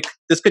 it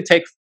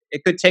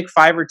could take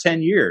 5 or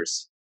 10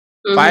 years.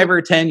 5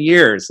 or 10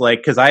 years, like,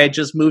 because I had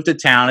just moved to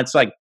town. It's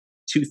like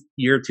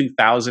year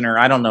 2000, or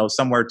I don't know,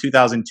 somewhere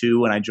 2002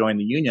 when I joined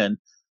the union.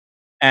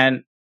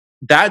 And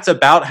that's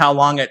about how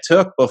long it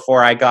took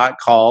before I got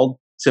called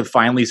to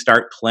finally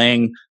start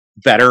playing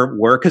better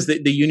work, because the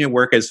union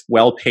work is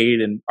well paid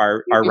and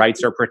our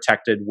rights are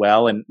protected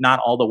well. And not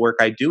all the work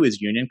I do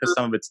is union, because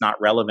some of it's not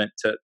relevant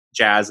to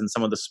jazz and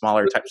some of the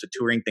smaller types of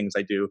touring things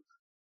I do.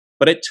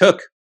 But it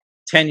took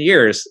 10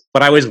 years,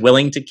 but I was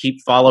willing to keep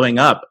following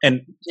up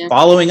and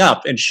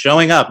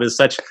showing up as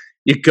such.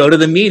 You go to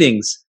the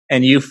meetings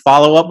and you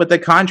follow up with the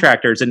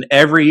contractors. And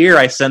every year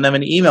I send them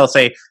an email,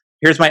 say,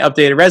 here's my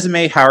updated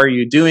resume. How are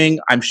you doing?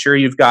 I'm sure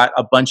you've got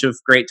a bunch of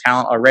great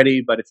talent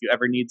already, but if you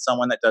ever need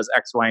someone that does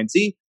X, Y, and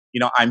Z,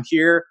 I'm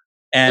here.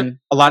 And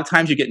a lot of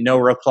times you get no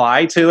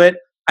reply to it.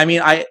 I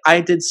mean,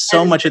 I did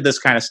so much of this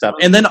kind of stuff.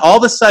 And then all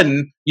of a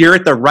sudden you're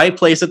at the right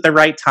place at the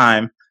right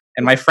time.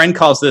 And my friend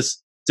calls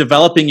this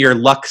developing your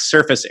luck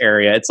surface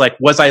area. It's like,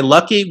 was I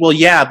lucky? Well,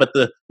 yeah, but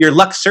your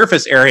luck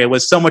surface area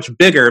was so much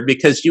bigger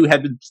because you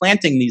had been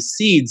planting these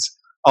seeds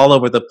all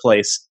over the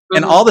place.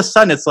 And all of a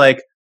sudden it's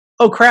like,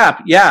 oh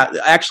crap, yeah,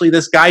 actually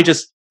this guy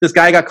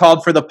got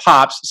called for the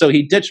Pops, so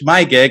he ditched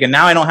my gig, and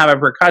now I don't have a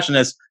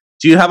percussionist.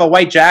 do you have a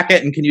white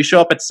jacket and can you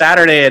show up at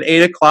Saturday at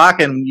 8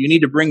 o'clock and you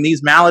need to bring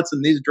these mallets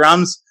and these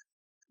drums?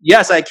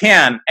 Yes, I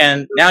can.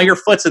 And now your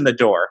foot's in the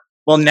door.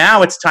 Well,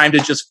 now it's time to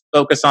just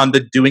focus on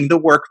the doing the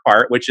work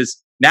part, which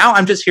is now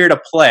I'm just here to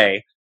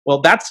play.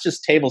 Well, that's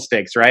just table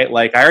stakes, right?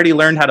 Like I already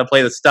learned how to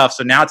play the stuff.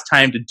 So now it's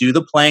time to do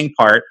the playing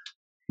part.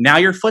 Now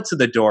your foot's in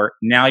the door.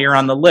 Now you're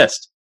on the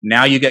list.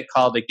 Now you get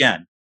called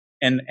again.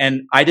 And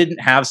I didn't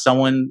have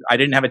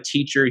a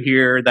teacher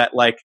here that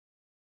like,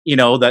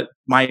 that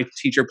my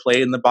teacher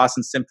played in the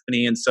Boston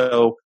Symphony. And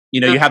so,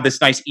 you have this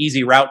nice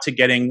easy route to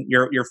getting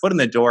your foot in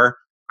the door.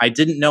 I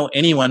didn't know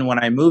anyone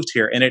when I moved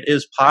here, and it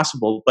is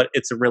possible, but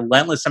it's a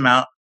relentless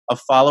amount of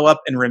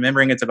follow-up and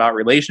remembering it's about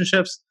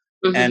relationships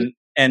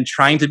and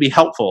trying to be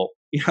helpful.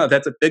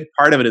 That's a big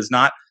part of it. Is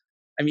not,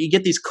 you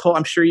get these cold,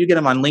 I'm sure you get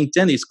them on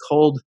LinkedIn, these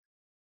cold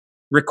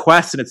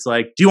requests, and it's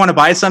like, do you want to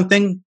buy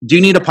something? Do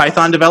you need a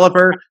Python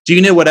developer? Do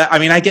you know what,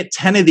 I get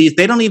 10 of these.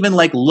 They don't even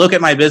like look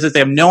at my business. They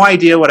have no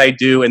idea what I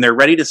do, and they're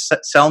ready to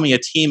sell me a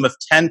team of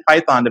 10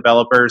 Python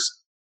developers.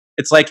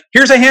 It's like,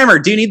 here's a hammer.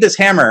 Do you need this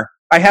hammer?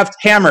 I have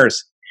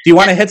hammers. Do you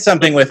want to hit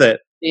something with it?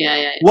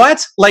 Yeah.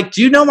 What? Like,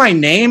 do you know my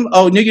name?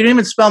 Oh, no, you didn't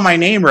even spell my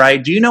name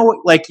right. Do you know what,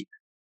 like,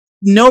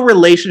 no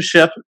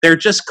relationship. They're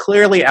just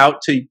clearly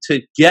out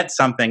to get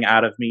something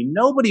out of me.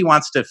 Nobody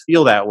wants to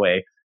feel that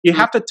way. You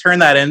have to turn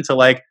that into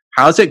like,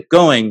 how's it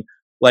going?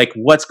 Like,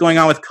 what's going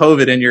on with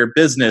COVID in your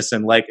business?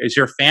 And like, is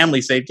your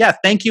family safe? Yeah,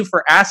 thank you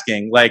for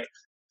asking. Like,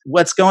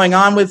 what's going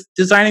on with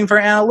designing for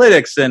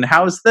analytics? And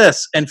how's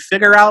this? And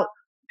figure out,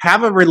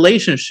 have a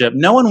relationship.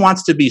 No one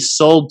wants to be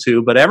sold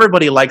to, but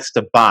everybody likes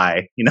to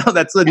buy.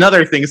 That's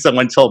another thing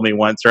someone told me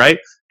once, right?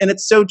 And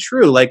it's so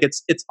true. Like,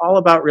 it's all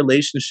about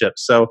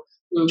relationships. So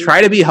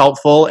try to be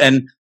helpful,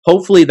 and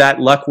hopefully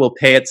that luck will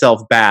pay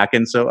itself back.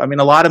 And so, a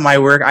lot of my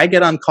work, I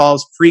get on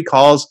calls, free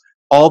calls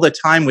all the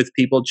time with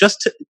people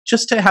just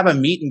to have a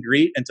meet and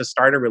greet and to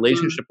start a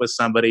relationship with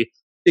somebody,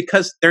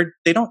 because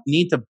they don't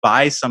need to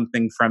buy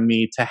something from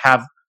me to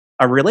have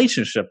a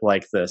relationship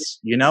like this.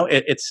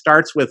 It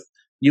starts with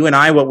you and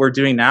I, what we're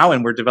doing now,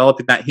 and we're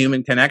developing that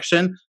human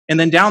connection. And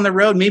then down the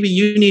road, maybe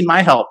you need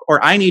my help,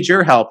 or I need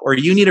your help, or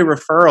you need a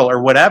referral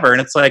or whatever. And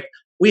it's like,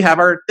 we have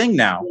our thing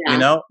now, Never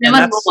know,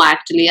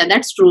 actually. Yeah,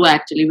 that's true,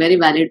 actually. Very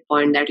valid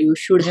point that you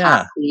should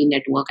have the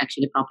network,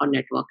 actually, proper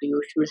network. You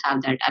should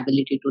have that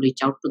ability to reach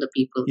out to the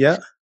people. Yeah.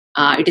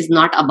 It is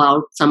not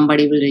about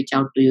somebody will reach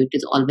out to you. It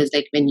is always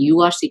like when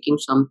you are seeking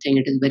something,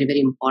 it is very,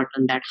 very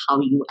important that how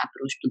you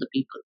approach to the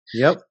people.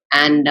 Yep.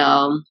 And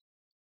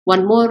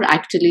one more,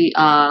 actually,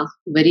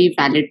 very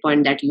valid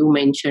point that you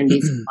mentioned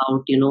is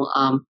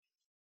about,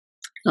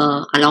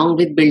 along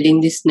with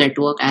building this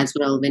network as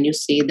well, when you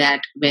say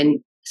that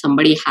when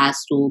somebody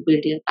has to build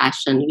their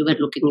passion, you were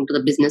looking into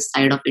the business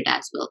side of it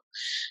as well.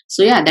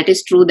 So yeah, that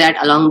is true that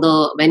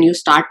when you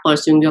start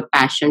pursuing your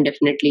passion,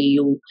 definitely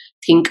you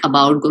think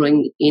about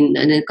growing in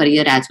a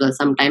career as well.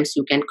 Sometimes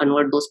you can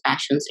convert those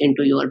passions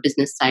into your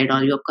business side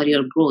or your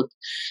career growth.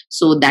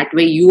 So that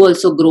way you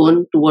also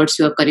grown towards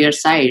your career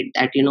side,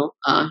 that, you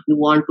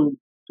want to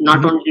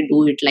not only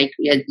do it like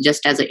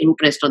just as an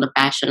interest or the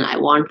passion, I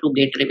want to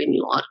get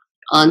revenue or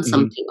earn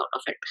something out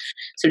of it.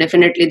 So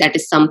definitely that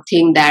is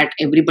something that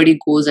everybody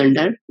goes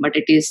under, but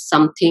it is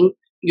something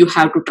you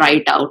have to try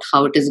it out,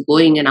 how it is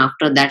going. And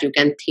after that, you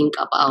can think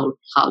about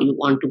how you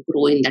want to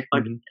grow in that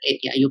particular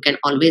area. You can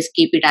always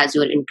keep it as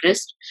your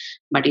interest,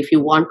 but if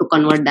you want to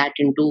convert that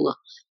into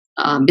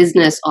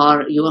business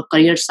or your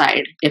career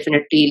side,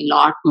 definitely a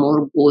lot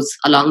more goes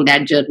along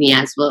that journey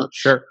as well.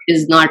 Sure. It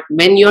is not,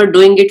 when you're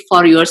doing it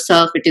for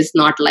yourself, it is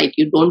not like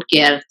you don't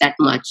care that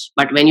much.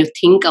 But when you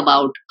think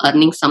about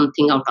earning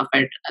something out of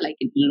it, like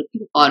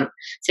looking for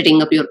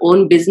setting up your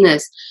own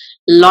business,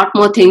 a lot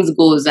more things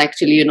goes,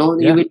 actually. You will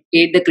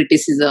take the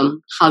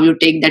criticism, how you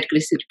take that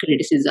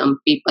criticism.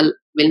 People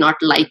will not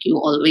like you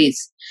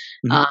always.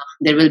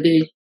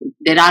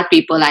 There are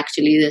people,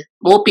 actually,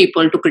 more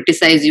people to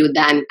criticize you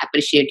than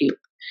appreciate you.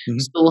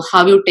 So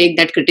how you take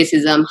that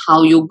criticism,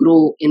 how you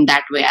grow in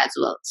that way as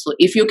well. So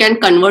if you can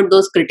convert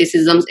those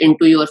criticisms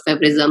into your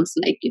favorisms,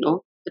 like,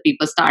 the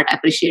people start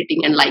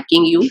appreciating and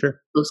liking you,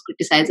 those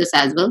criticizers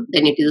as well,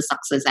 then it is a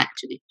success,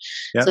 actually.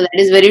 So that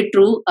is very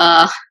true.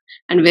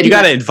 And very, you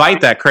got to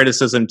invite that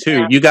criticism too.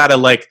 Yeah. You got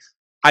to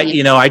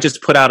I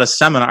just put out a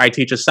seminar. I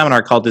teach a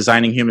seminar called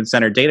Designing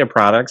Human-Centered Data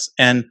Products.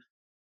 And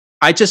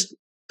I just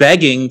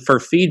begging for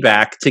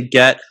feedback to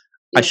get,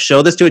 I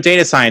show this to a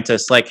data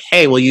scientist, like,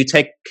 hey,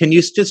 can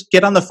you just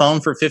get on the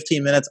phone for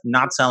 15 minutes? I'm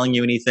not selling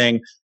you anything.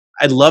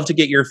 I'd love to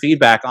get your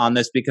feedback on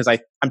this because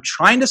I'm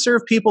trying to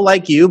serve people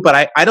like you,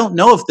 but I don't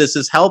know if this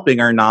is helping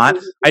or not.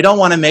 I don't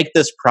want to make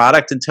this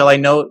product until I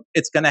know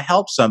it's going to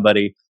help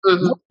somebody.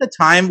 Most of the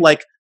time,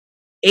 like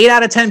 8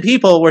 out of 10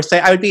 people will say,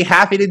 I would be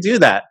happy to do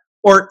that.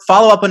 Or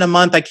follow up in a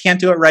month. I can't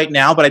do it right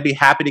now, but I'd be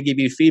happy to give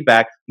you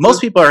feedback.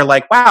 Most people are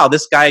like, wow,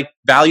 this guy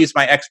values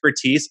my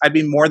expertise. I'd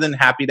be more than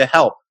happy to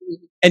help.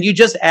 And you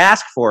just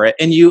ask for it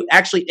and you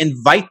actually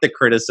invite the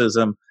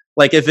criticism.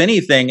 Like, if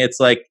anything,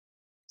 it's like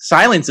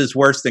silence is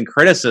worse than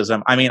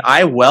criticism.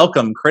 I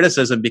welcome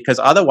criticism because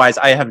otherwise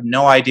I have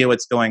no idea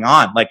what's going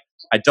on. Like,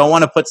 I don't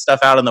want to put stuff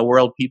out in the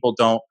world people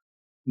don't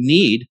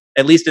need,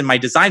 at least in my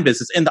design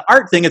business. In the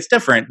art thing, it's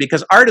different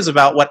because art is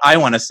about what I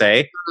want to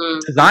say.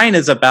 Design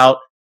is about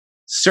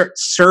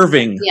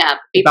serving,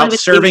 about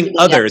serving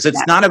others.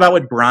 It's not about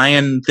what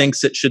Brian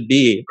thinks it should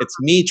be. It's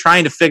me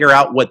trying to figure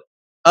out what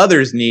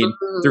others need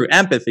through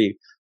empathy.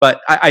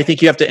 But I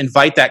think you have to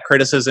invite that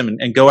criticism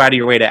and go out of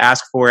your way to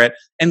ask for it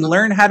and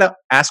learn how to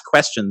ask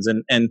questions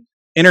and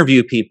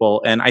interview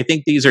people. And I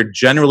think these are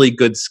generally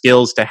good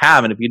skills to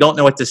have. And if you don't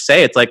know what to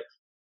say, it's like,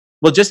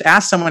 well, just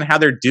ask someone how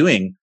they're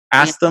doing.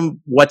 Ask them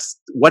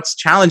what's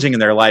challenging in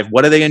their life.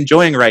 What are they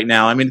enjoying right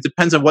now? I mean, it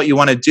depends on what you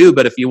want to do.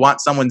 But if you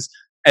want someone's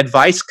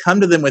advice,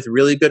 come to them with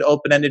really good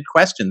open-ended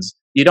questions.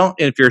 You don't,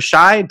 if you're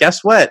shy,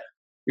 guess what?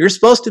 You're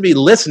supposed to be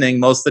listening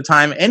most of the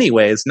time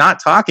anyways, not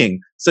talking.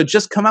 So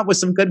just come up with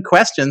some good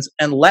questions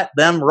and let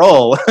them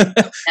roll.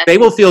 They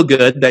will feel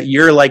good that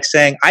you're like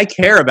saying, I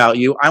care about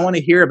you. I want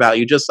to hear about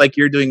you, just like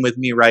you're doing with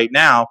me right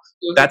now.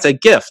 That's a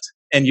gift.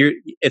 And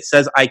it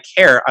says, I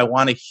care. I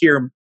want to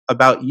hear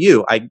about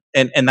you.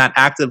 And that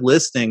active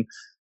listening,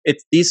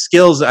 it's these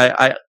skills.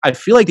 I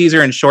feel like these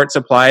are in short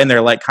supply and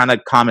they're like kind of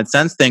common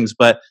sense things,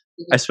 but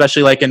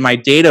especially like in my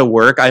data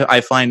work,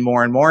 I find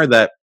more and more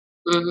that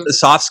the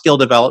soft skill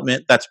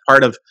development that's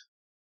part of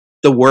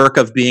the work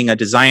of being a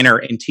designer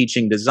and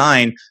teaching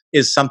design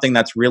is something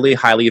that's really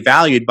highly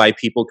valued by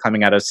people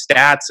coming out of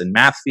stats and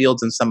math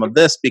fields and some of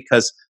this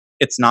because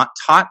it's not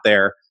taught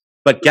there.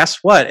 But guess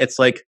what? It's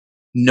like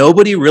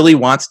nobody really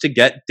wants to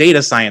get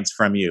data science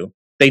from you.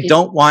 They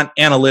don't want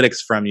analytics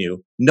from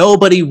you.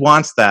 Nobody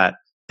wants that.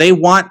 They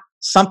want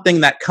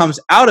something that comes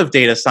out of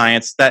data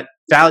science that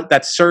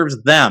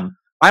serves them.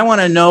 I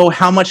want to know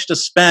how much to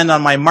spend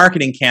on my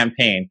marketing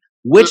campaign.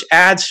 Which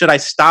ads should I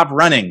stop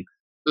running?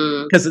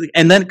 Because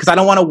I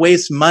don't want to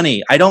waste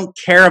money. I don't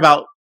care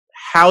about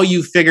how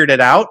you figured it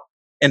out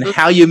and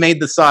how you made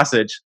the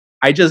sausage.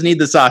 I just need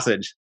the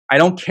sausage. I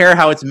don't care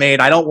how it's made.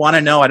 I don't want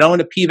to know. I don't know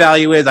what a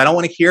p-value is. I don't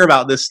want to hear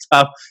about this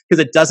stuff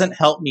because it doesn't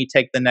help me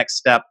take the next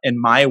step in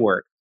my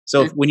work.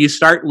 So when you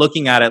start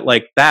looking at it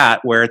like that,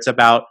 where it's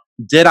about,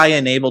 did I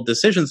enable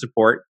decision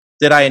support?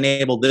 Did I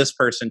enable this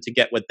person to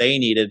get what they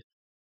needed?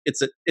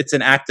 It's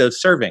an act of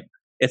serving.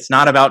 It's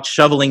not about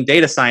shoveling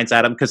data science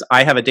at them because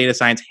I have a data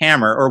science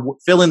hammer or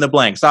fill in the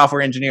blank,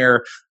 software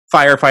engineer,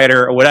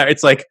 firefighter, or whatever.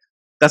 It's like,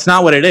 that's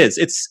not what it is.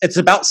 It's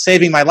about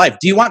saving my life.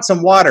 Do you want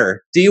some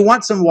water? Do you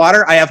want some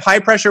water? I have high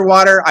pressure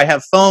water. I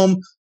have foam.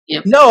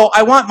 Yep. No,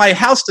 I want my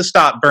house to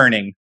stop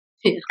burning.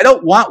 I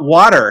don't want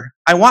water.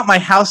 I want my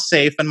house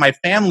safe and my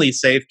family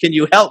safe. Can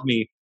you help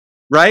me?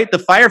 Right? The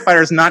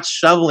firefighter's not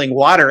shoveling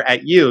water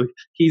at you.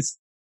 He's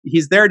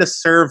there to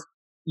serve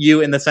you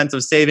in the sense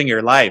of saving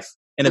your life.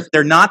 And if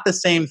they're not the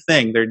same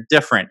thing, they're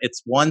different.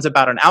 One's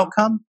about an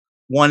outcome.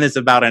 One is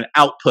about an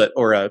output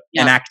or an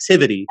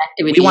activity.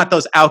 We want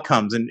those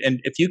outcomes. And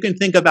if you can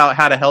think about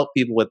how to help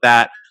people with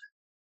that,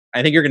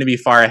 I think you're going to be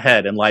far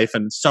ahead in life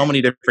and so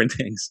many different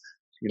things.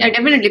 Yeah,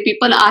 definitely.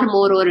 People are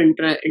more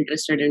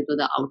interested into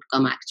the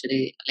outcome,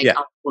 actually, like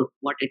output,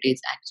 what it is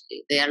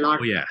actually. They are not,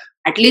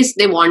 at least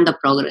they want the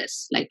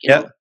progress, like, you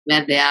know,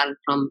 where they are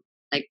from,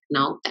 like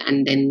now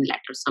and then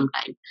later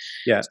sometime.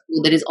 Yeah. So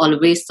there is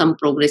always some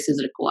progress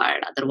is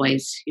required.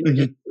 Otherwise,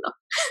 you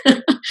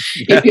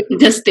if you're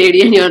just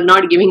steady and you're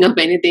not giving up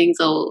anything,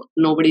 so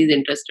nobody is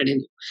interested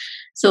in you.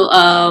 So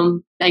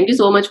thank you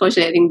so much for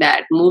sharing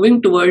that.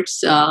 Moving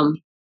towards,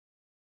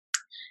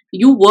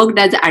 you worked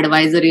as an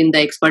advisor in the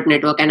expert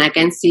network, and I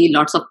can see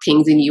lots of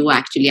things in you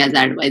actually as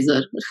an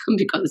advisor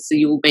because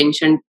you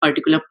mentioned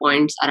particular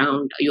points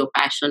around your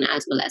passion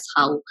as well as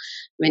how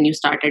when you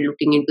started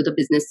looking into the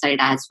business side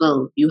as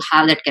well, you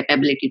have that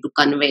capability to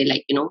convey,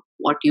 like, you know,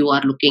 what you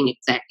are looking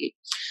exactly.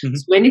 So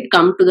when it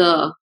comes to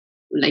the,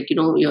 like, you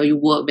know,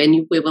 when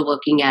you were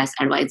working as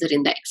advisor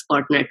in the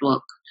expert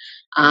network,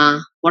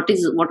 what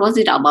was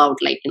it about?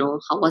 Like, you know,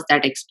 how was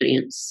that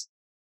experience?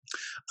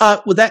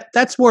 Well,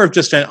 that's more of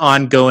just an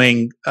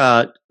ongoing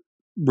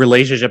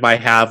relationship I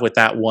have with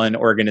that one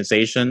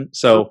organization.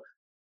 So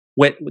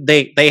when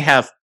they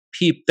have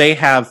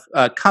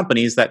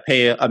companies that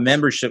pay a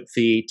membership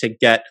fee to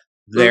get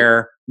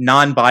their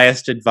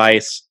non-biased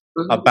advice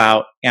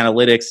about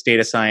analytics,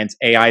 data science,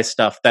 AI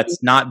stuff that's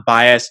not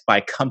biased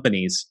by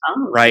companies,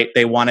 right?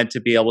 They wanted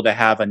to be able to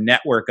have a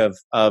network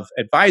of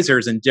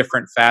advisors in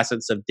different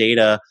facets of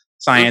data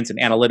science and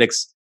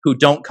analytics who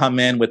don't come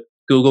in with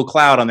Google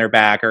Cloud on their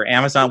back or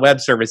Amazon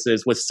Web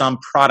Services with some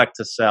product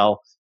to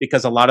sell,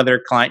 because a lot of their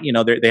client, you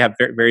know, they have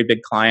very, very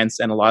big clients,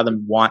 and a lot of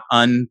them want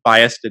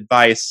unbiased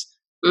advice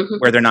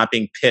where they're not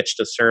being pitched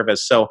a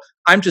service. So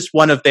I'm just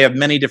one of, they have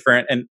many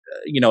different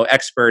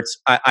experts.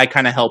 I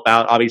kind of help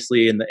out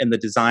obviously in the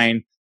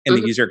design and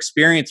the user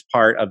experience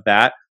part of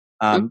that.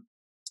 And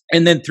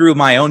then through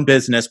my own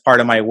business, part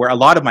of my work, a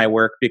lot of my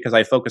work, because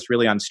I focus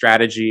really on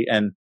strategy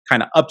and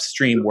kind of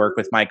upstream work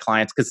with my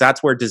clients, because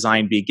that's where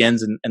design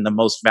begins, and the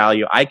most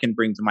value I can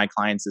bring to my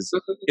clients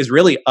is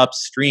really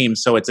upstream.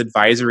 So it's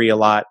advisory a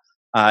lot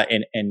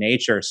in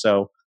nature.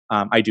 So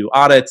I do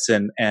audits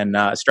and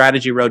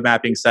strategy road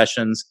mapping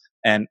sessions.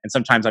 And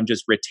sometimes I'm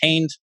just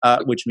retained,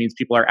 which means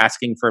people are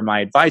asking for my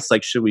advice,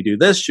 like, should we do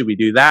this? Should we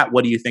do that?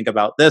 What do you think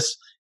about this?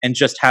 And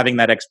just having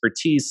that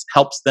expertise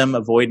helps them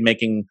avoid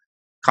making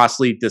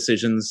costly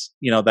decisions,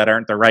 that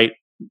aren't the right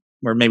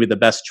or maybe the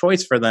best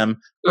choice for them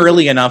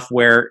early enough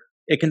where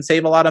it can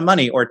save a lot of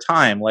money or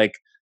time. Like,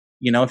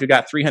 if you've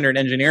got 300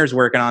 engineers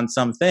working on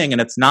something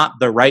and it's not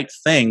the right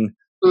thing,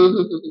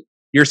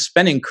 you're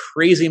spending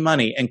crazy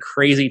money and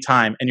crazy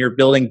time, and you're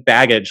building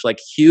baggage, like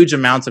huge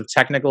amounts of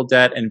technical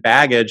debt and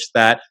baggage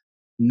that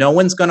no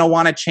one's going to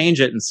want to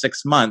change it in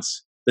 6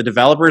 months. The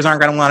developers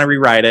aren't going to want to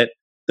rewrite it.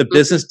 The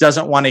business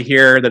doesn't want to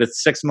hear that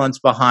it's 6 months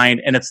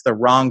behind and it's the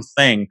wrong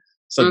thing.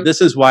 So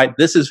this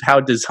is how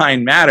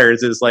design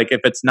matters, is like, if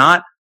it's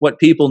not what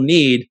people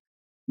need,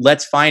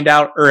 let's find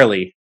out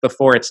early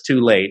before it's too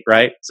late,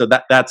 right? So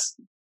that's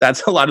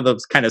a lot of the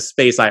kind of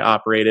space I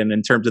operate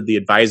in terms of the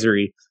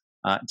advisory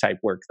type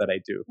work that I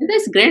do.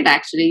 That's great.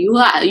 Actually,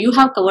 you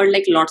have covered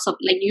like lots of,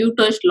 like, you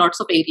touched lots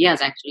of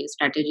areas, actually,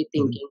 strategic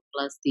thinking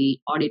plus the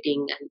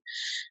auditing, and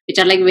which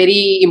are like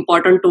very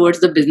important towards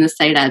the business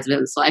side as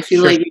well. So I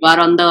feel like you are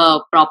on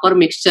the proper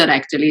mixture,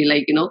 actually,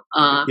 like,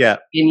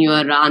 in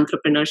your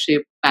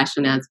entrepreneurship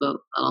passion as well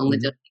along the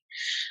journey.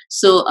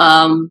 So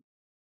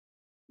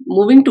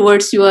moving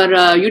towards your,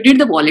 you did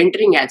the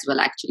volunteering as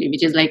well, actually,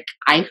 which is like,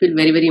 I feel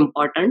very, very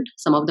important.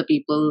 Some of the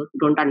people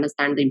don't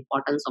understand the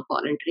importance of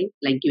volunteering,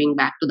 like giving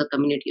back to the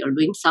community or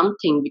doing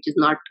something which is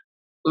not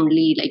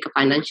only like a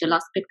financial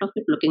aspect of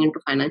it, looking into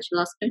financial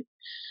aspect,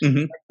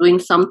 but doing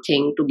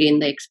something to gain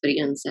the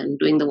experience and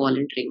doing the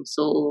volunteering.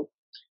 So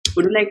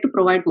would you like to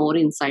provide more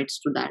insights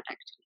to that,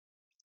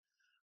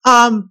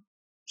 actually?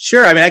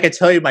 Sure. I mean, I could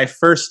tell you my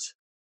first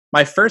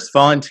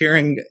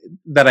volunteering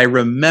that I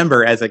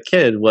remember as a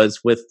kid was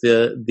with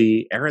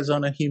the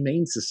Arizona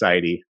Humane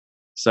Society.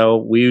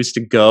 So we used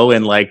to go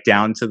and like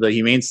down to the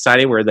Humane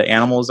Society where the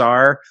animals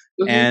are.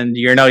 And,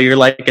 you're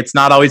like, it's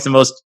not always the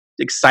most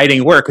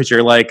exciting work because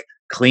you're like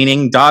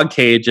cleaning dog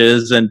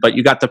cages, but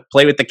you got to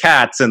play with the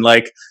cats and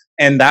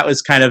that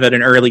was kind of at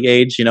an early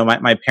age.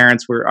 My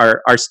parents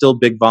are still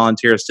big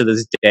volunteers to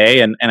this day.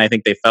 And I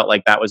think they felt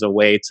like that was a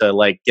way to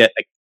like get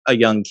a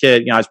young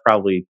kid, I was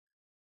probably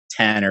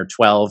 10 or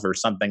 12 or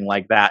something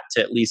like that,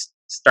 to at least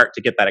start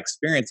to get that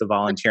experience of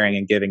volunteering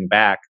and giving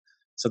back.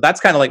 So that's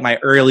kind of like my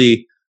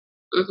early,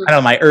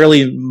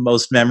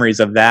 most memories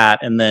of that.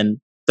 And then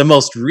the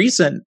most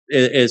recent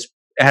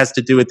has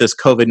to do with this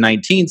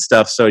COVID-19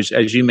 stuff. So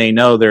as you may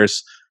know,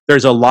 there's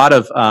a lot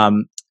of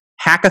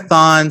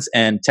hackathons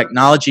and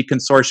technology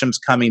consortiums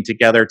coming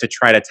together to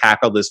try to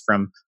tackle this,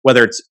 from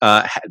whether it's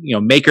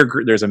maker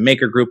group. There's a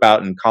maker group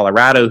out in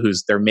Colorado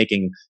they're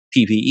making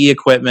PPE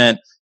equipment.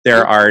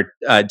 There are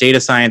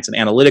data science and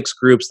analytics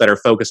groups that are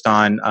focused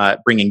on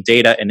bringing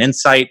data and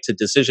insight to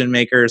decision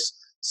makers.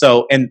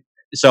 So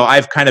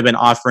I've kind of been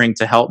offering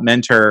to help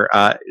mentor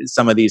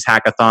some of these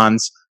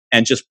hackathons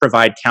and just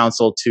provide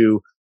counsel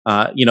to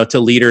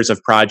leaders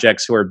of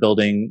projects who are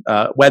building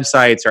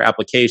websites or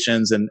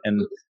applications. And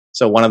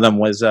so one of them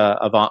was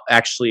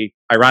actually,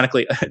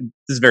 ironically, this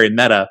is very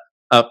meta.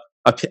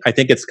 I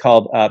think it's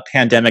called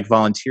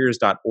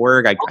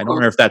pandemicvolunteers.org. I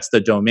don't know if that's the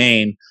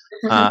domain,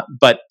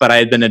 but I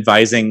had been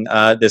advising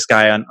this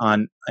guy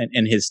on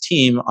and his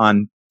team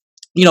on,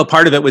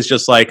 part of it was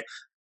just like,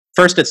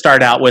 first it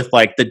started out with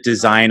like the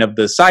design of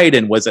the site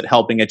and was it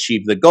helping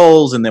achieve the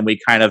goals, and then we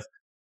kind of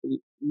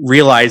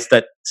realized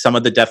that some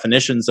of the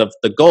definitions of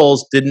the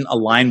goals didn't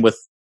align with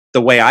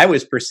the way I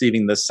was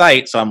perceiving the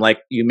site. So I'm like,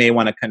 you may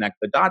want to connect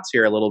the dots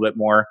here a little bit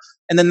more.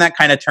 And then that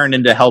kind of turned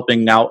into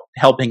helping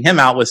him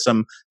out with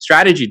some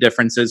strategy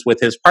differences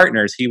with his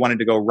partners. He wanted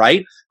to go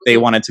right. They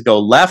wanted to go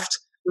left.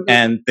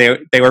 And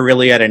they were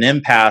really at an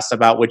impasse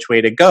about which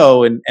way to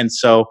go. And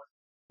so,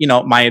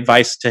 my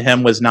advice to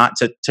him was not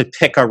to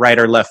pick a right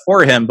or left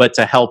for him, but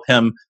to help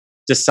him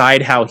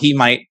decide how he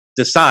might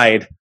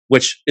decide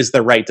which is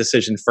the right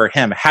decision for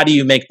him. How do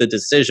you make the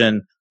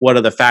decision? What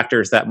are the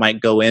factors that might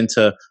go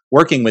into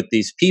working with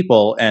these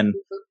people? And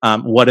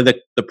what are the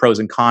pros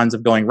and cons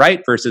of going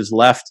right versus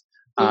left?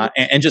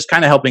 And just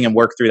kind of helping him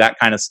work through that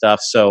kind of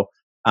stuff. So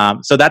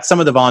that's some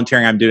of the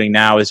volunteering I'm doing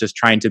now, is just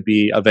trying to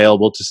be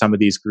available to some of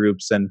these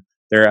groups. And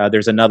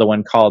there's another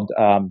one called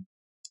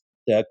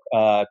the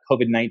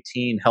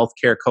COVID-19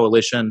 Healthcare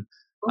Coalition,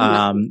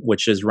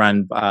 which is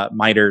run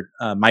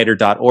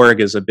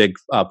MITRE.org is a big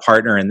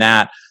partner in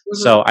that.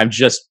 So I'm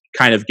just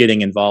kind of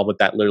getting involved with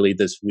that literally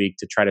this week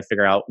to try to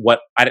figure out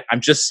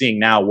I'm just seeing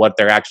now what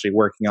they're actually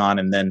working on.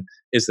 And then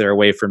is there a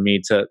way for me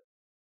to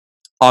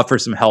offer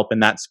some help in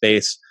that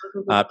space,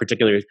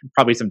 particularly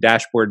probably some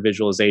dashboard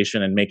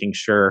visualization and making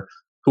sure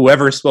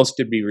whoever is supposed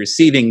to be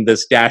receiving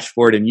this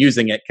dashboard and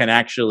using it can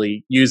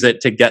actually use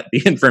it to get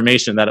the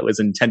information that it was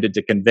intended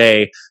to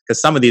convey.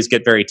 Because some of these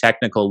get very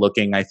technical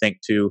looking, I think,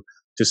 to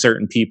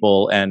certain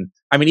people. And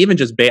I mean, even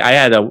just I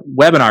had a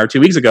webinar 2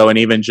 weeks ago, and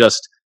even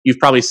just, you've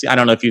probably seen, I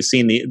don't know if you've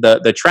seen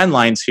the trend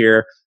lines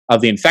here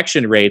of the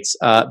infection rates,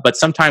 but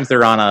sometimes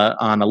they're on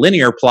a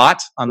linear plot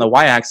on the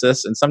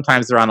y-axis, and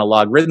sometimes they're on a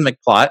logarithmic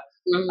plot,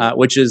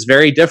 which is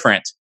very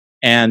different.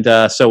 And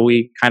so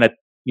we kind of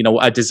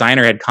a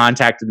designer had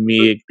contacted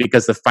me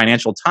because the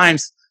Financial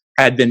Times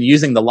had been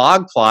using the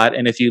log plot,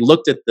 and if you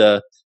looked at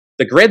the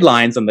grid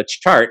lines on the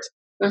chart,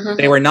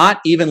 they were not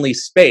evenly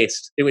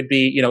spaced. It would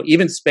be,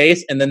 even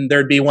space, and then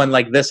there'd be one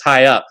like this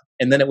high up,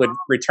 and then it would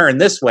return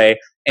this way.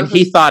 And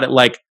he thought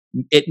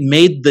it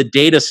made the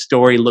data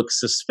story look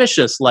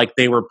suspicious, like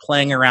they were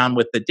playing around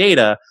with the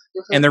data.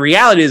 And the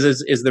reality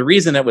is the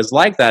reason it was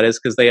like that is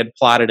because they had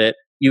plotted it.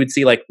 You would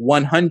see like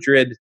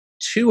 100,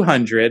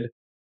 200,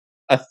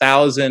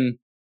 1,000,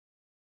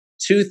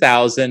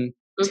 2,000,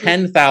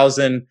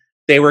 10,000.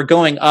 They were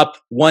going up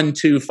 1,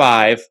 2,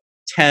 5,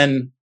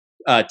 10,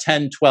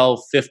 10, 12,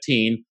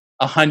 15,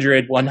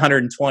 100,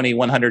 120,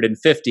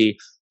 150.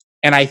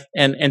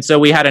 And so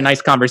we had a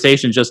nice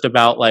conversation just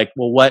about like,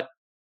 well,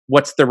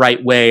 what's the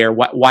right way, or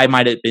why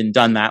might it have been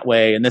done that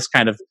way? And this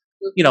kind of,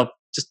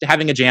 just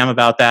having a jam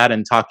about that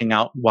and talking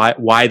out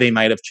why they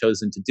might have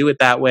chosen to do it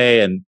that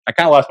way. And I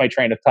kind of lost my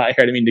train of thought here.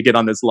 I didn't mean to get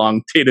on this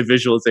long data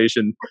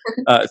visualization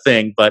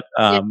thing, but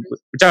we're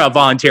talking about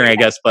volunteering, I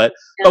guess, but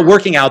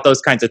working out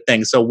those kinds of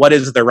things. So what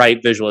is the right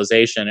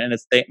visualization? And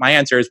my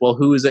answer is, well,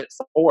 who is it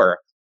for?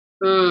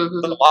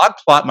 The log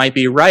plot might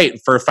be right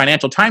for a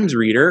Financial Times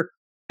reader.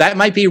 That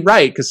might be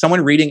right because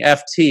someone reading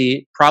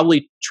FT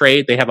probably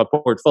they have a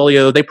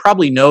portfolio. They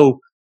probably know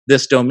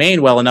this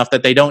domain well enough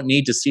that they don't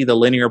need to see the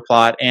linear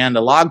plot and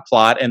a log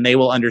plot, and they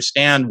will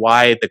understand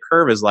why the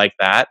curve is like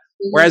that.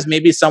 Whereas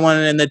maybe someone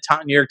in the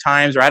New York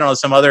Times, or I don't know,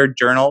 some other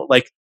journal,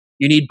 like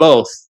you need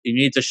both. You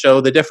need to show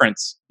the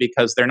difference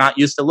because they're not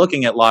used to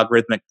looking at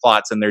logarithmic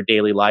plots in their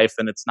daily life,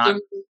 and it's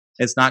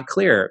not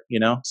clear,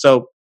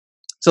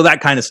 So that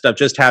kind of stuff,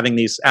 just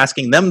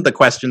asking them the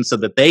questions so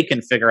that they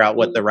can figure out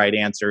what the right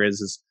answer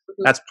is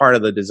that's part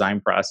of the design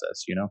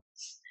process,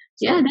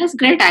 Yeah, that's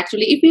great.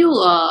 Actually, if you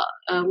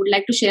would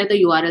like to share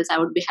the URLs, I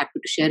would be happy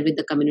to share with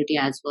the community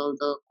as well,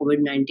 the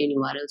COVID-19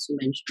 URLs you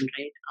mentioned,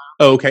 right?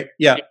 Okay,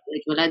 yeah.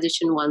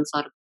 Visualization ones,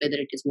 or whether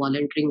it is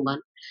volunteering one,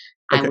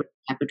 I would be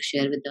happy to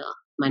share with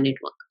my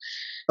network.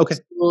 Okay.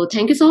 So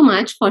thank you so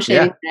much for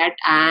sharing that.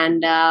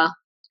 And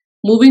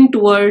moving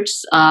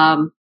towards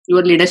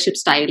your leadership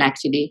style,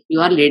 actually, you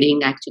are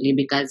leading actually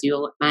because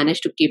you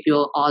managed to keep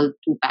your all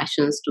two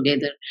passions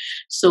together.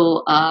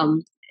 So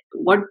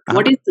what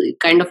is the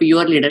kind of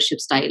your leadership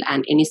style,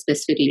 and any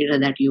specific leader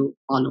that you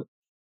follow?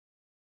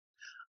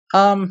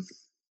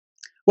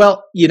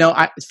 Well,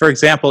 for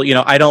example,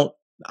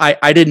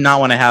 I did not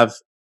want to have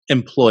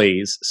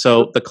employees.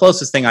 So the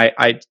closest thing I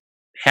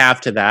have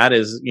to that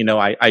is,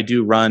 I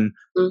do run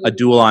a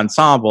dual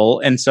ensemble.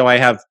 And so I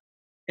have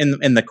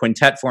in the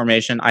quintet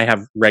formation, I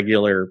have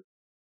regular,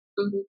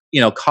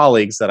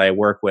 colleagues that I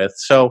work with.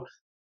 So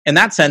in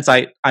that sense,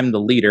 I'm the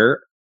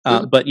leader.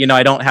 But,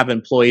 I don't have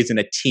employees in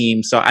a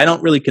team. So I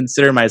don't really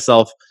consider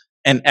myself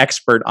an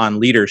expert on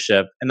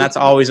leadership. And that's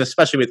always,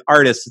 especially with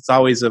artists, it's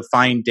always a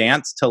fine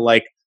dance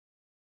to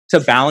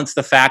balance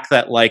the fact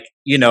that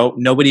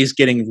nobody's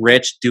getting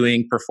rich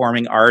doing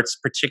performing arts,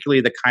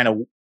 particularly the kind of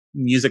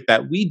music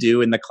that we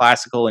do in the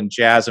classical and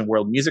jazz and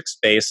world music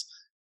space.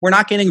 We're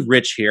not getting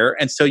rich here.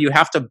 And so you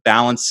have to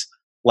balance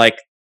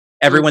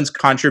everyone's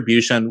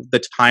contribution,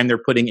 the time they're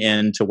putting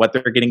in to what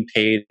they're getting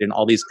paid and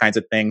all these kinds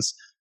of things.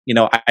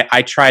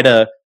 I try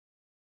to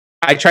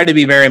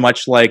be very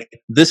much like,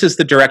 this is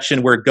the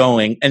direction we're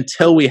going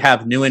until we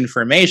have new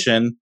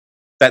information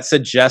that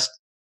suggests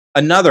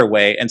another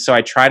way. And so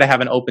I try to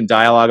have an open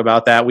dialogue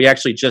about that.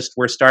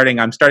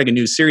 I'm starting a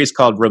new series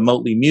called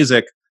Remotely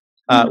Music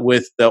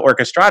with the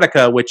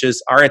Orchestratica, which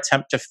is our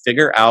attempt to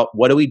figure out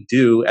what do we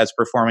do as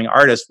performing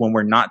artists when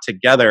we're not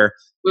together.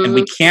 And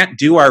we can't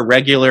do our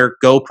regular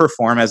go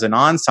perform as an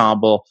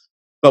ensemble,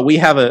 but we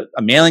have a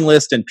mailing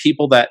list and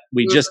people that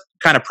we just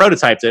kind of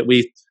prototyped it.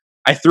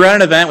 I threw out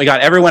an event. We got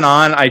everyone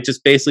on. I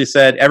just basically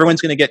said, everyone's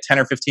going to get 10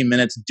 or 15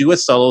 minutes, do a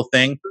solo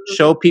thing,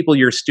 show people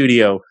your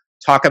studio,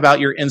 talk about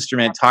your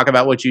instrument, talk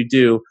about what you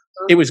do.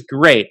 It was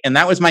great. And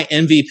that was my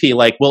MVP.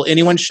 Will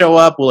anyone show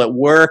up? Will it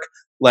work?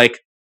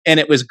 And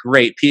it was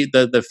great.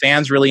 The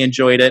fans really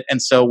enjoyed it.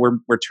 And so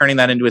we're turning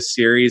that into a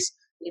series.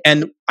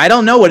 And I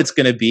don't know what it's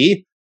going to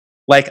be.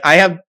 I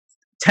have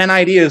 10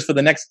 ideas for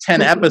the next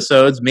 10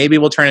 episodes. Maybe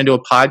we'll turn into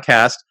a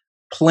podcast.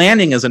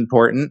 Planning is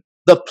important.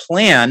 The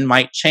plan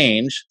might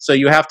change. So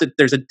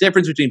there's a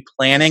difference between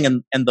planning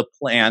and the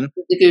plan.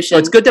 So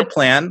it's good to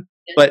plan,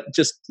 but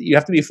just, you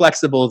have to be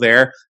flexible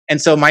there. And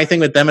so my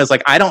thing with them is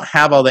I don't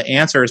have all the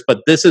answers, but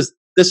this is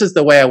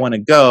the way I want to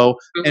go.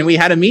 And we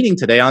had a meeting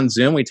today on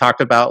Zoom. We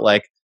talked about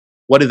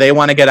what do they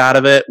want to get out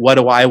of it? What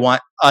do I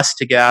want us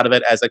to get out of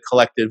it as a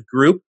collective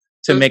group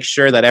to make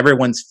sure that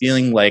everyone's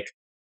feeling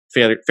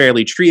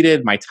fairly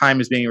treated. My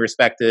time is being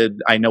respected.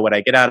 I know what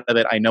I get out of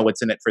it. I know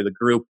what's in it for the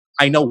group.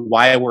 I know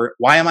why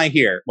am I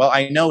here? Well,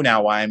 I know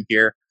now why I'm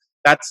here.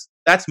 That's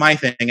my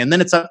thing. And then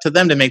it's up to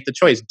them to make the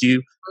choice. Do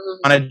you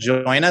want to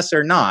join us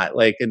or not?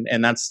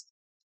 And that's,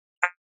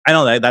 I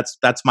don't know,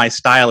 that's my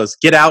style, is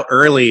get out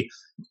early.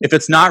 If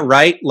it's not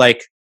right,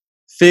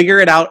 figure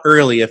it out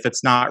early if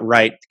it's not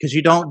right.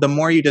 Because the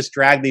more you just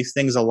drag these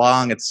things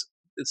along, it's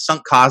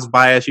sunk cost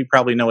bias. You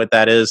probably know what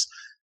that is.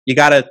 You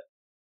got to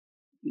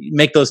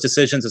make those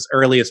decisions as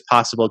early as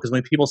possible. Because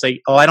when people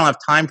say, "Oh, I don't have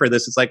time for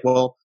this," it's like,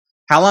 well,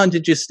 how long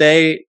did you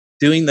stay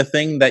doing the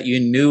thing that you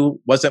knew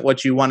wasn't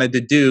what you wanted to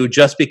do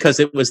just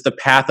because it was the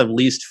path of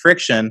least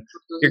friction?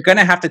 You're going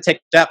to have to take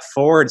a step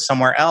forward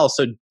somewhere else.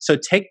 So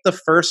take the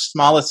first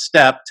smallest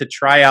step to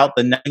try out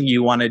the thing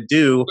you want to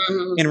do.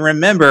 And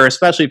remember,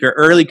 especially if you're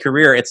early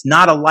career, it's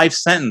not a life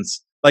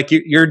sentence. Like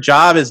your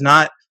job is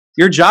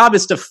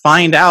to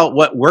find out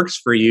what works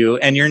for you.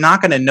 And you're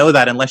not going to know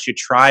that unless you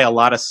try a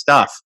lot of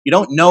stuff. You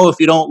don't know if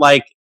you don't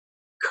like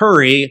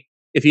curry.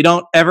 If you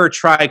don't ever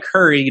try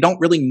curry, you don't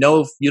really know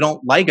if you don't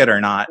like it or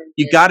not.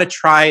 You got to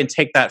try and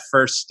take that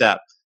first step.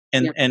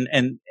 And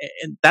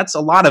that's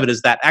a lot of it,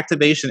 is that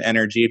activation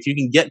energy. If you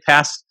can get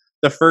past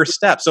the first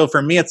step. So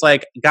for me, it's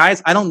like,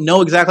 guys, I don't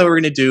know exactly what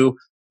we're going to do.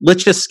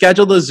 Let's just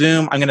schedule the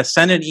Zoom. I'm going to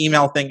send an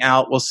email thing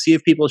out. We'll see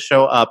if people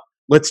show up.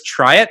 Let's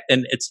try it.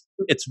 And it's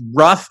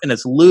rough and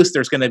it's loose.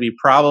 There's going to be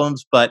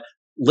problems, but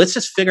let's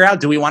just figure out,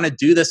 do we want to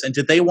do this? And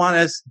do they want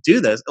us to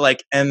do this?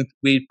 And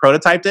we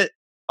prototyped it.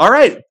 All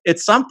right,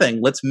 it's something.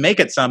 Let's make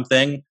it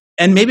something.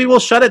 And maybe we'll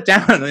shut it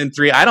down in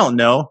 3. I don't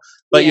know.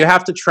 But you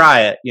have to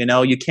try it.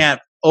 You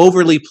can't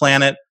overly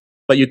plan it,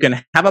 but you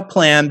can have a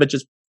plan, but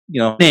just,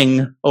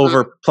 thing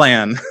over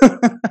plan.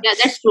 Yeah,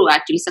 that's true.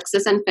 Actually,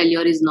 success and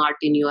failure is not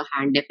in your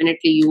hand.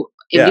 Definitely,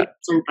 every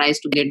person tries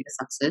to get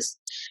the success.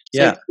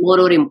 So it's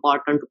more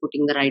important to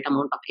putting the right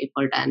amount of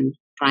effort and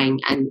trying,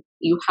 and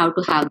you have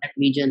to have that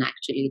vision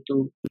actually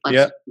to pursue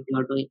what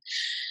you're doing.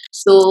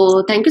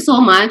 So thank you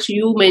so much.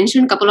 You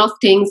mentioned a couple of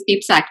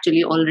tips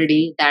actually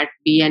already, that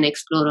be an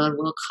explorer,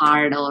 work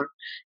hard, or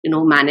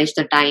manage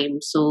the time.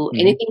 So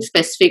anything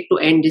specific to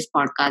end this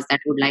podcast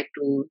that you would like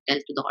to tell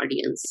to the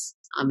audience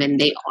when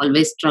they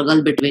always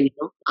struggle between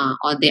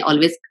or they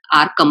always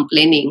are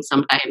complaining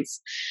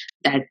sometimes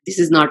that this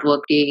is not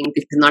working,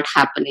 this is not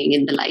happening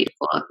in the life,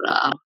 or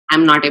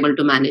I'm not able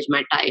to manage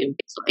my time.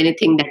 So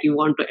anything that you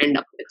want to end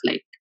up with,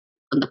 like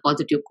on the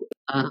positive.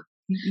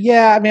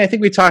 Yeah, I mean, I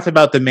think we talked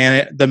about the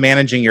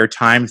managing your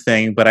time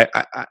thing, but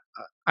I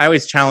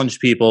always challenge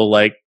people,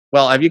 like,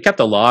 well, have you kept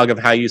a log of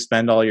how you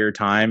spend all your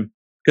time?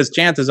 Because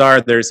chances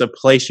are there's a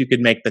place you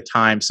could make the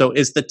time. So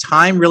is the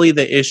time really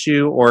the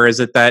issue, or is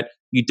it that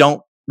you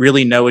don't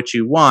really know what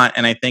you want?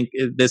 And I think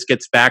this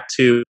gets back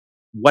to,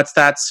 what's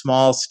that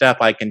small step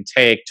I can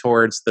take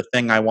towards the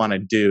thing I want to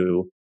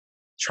do?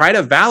 Try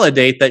to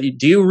validate that.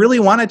 Do you really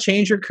want to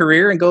change your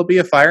career and go be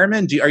a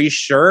fireman? Are you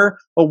sure?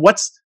 Well,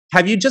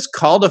 have you just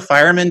called a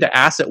fireman to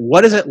ask it,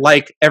 what is it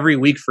like every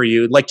week for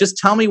you? Like, just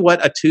tell me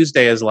what a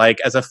Tuesday is like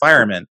as a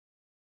fireman.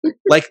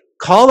 Like,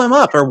 call them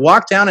up or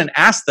walk down and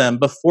ask them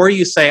before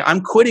you say,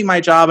 I'm quitting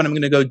my job and I'm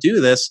going to go do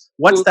this.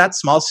 What's that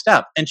small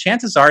step? And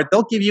chances are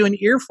they'll give you an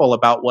earful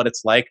about what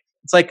it's like.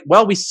 It's like,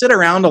 well, we sit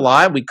around a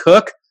lot, we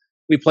cook,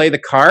 we play the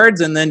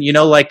cards, and then,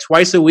 like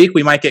twice a week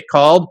we might get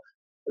called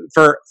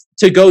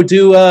to go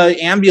do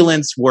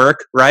ambulance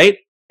work, right?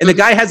 And the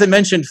guy hasn't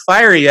mentioned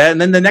fire yet.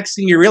 And then the next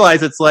thing you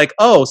realize, it's like,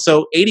 oh,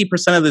 so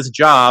 80% of this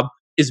job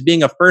is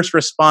being a first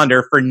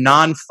responder for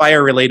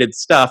non-fire related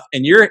stuff.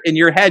 And in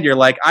your head, you're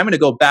like, I'm going to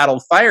go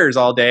battle fires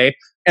all day.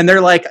 And they're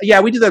like,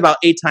 yeah, we do that about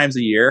 8 times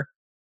a year.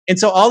 And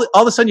so all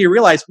of a sudden you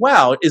realize,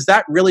 wow, is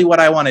that really what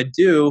I want to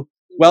do?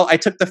 Well, I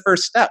took the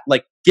first step.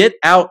 Like, get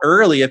out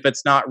early if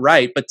it's not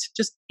right, but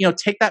just,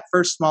 take that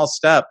first small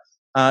step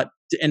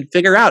and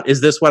figure out,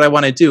 is this what I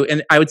want to do?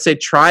 And I would say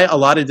try a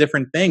lot of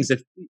different things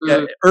if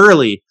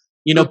early,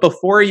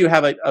 before you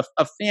have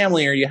a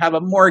family or you have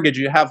a mortgage,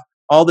 you have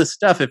all this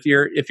stuff. If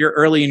you're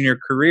early in your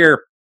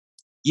career,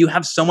 you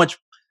have so much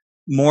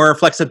more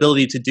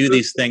flexibility to do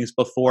these things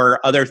before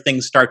other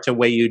things start to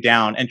weigh you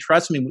down. And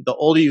trust me, the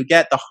older you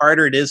get, the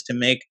harder it is to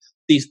make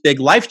these big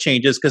life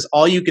changes, because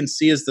all you can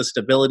see is the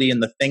stability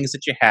and the things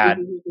that you had.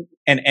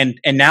 And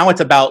now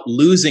it's about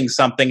losing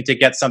something to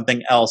get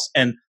something else.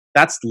 And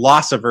that's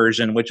loss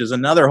aversion, which is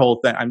another whole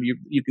thing. I mean,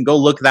 you can go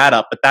look that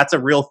up, but that's a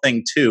real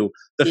thing too.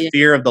 The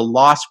fear of the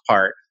loss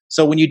part.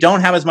 So when you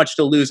don't have as much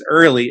to lose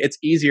early, it's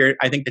easier,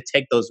 I think, to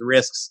take those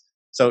risks.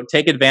 So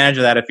take advantage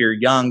of that if you're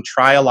young.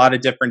 Try a lot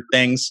of different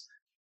things.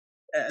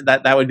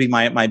 That would be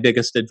my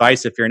biggest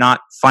advice if you're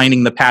not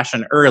finding the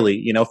passion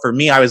early. For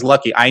me, I was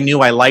lucky. I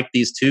knew I liked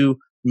these 2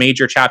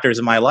 major chapters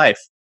in my life.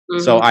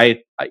 So I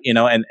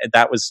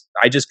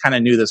just kind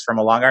of knew this from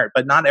a long art,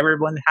 but not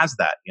everyone has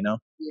that,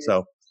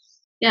 so.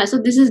 Yeah,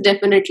 so this is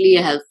definitely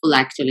helpful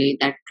actually,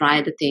 that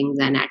try the things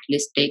and at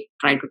least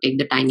try to take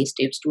the tiny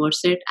steps towards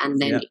it, and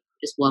then if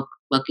it's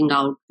working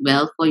out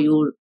well for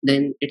you,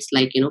 then it's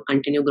like,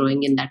 continue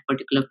growing in that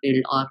particular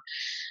field, or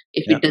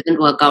if it doesn't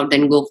work out,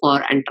 then go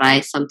for and try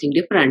something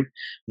different.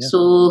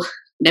 So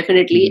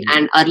definitely,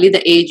 and early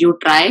the age you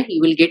try, you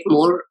will get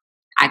more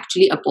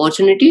actually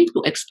opportunity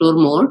to explore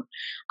more.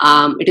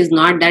 It is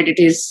not that it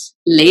is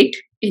late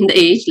in the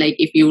age, like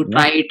if you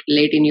try it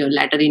later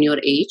in your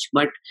age,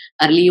 but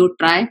early you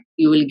try,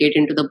 you will get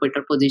into the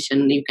better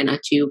position. You can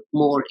achieve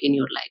more in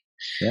your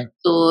life.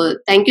 So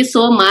thank you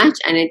so much,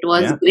 and it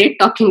was great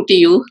talking to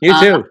you. You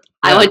too.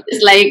 I was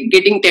just like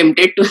getting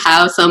tempted to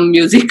have some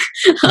music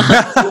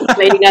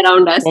playing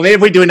around us. Well, maybe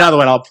if we do another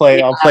one, I'll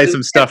play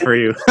some stuff for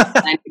you.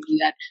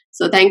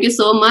 So thank you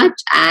so much,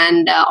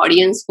 and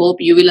audience, hope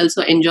you will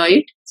also enjoy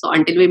it. So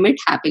until we meet,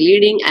 happy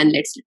leading, and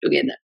let's live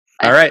together.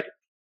 Bye. All right.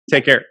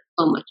 Take care.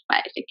 So much.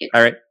 Bye. Take care.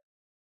 All right.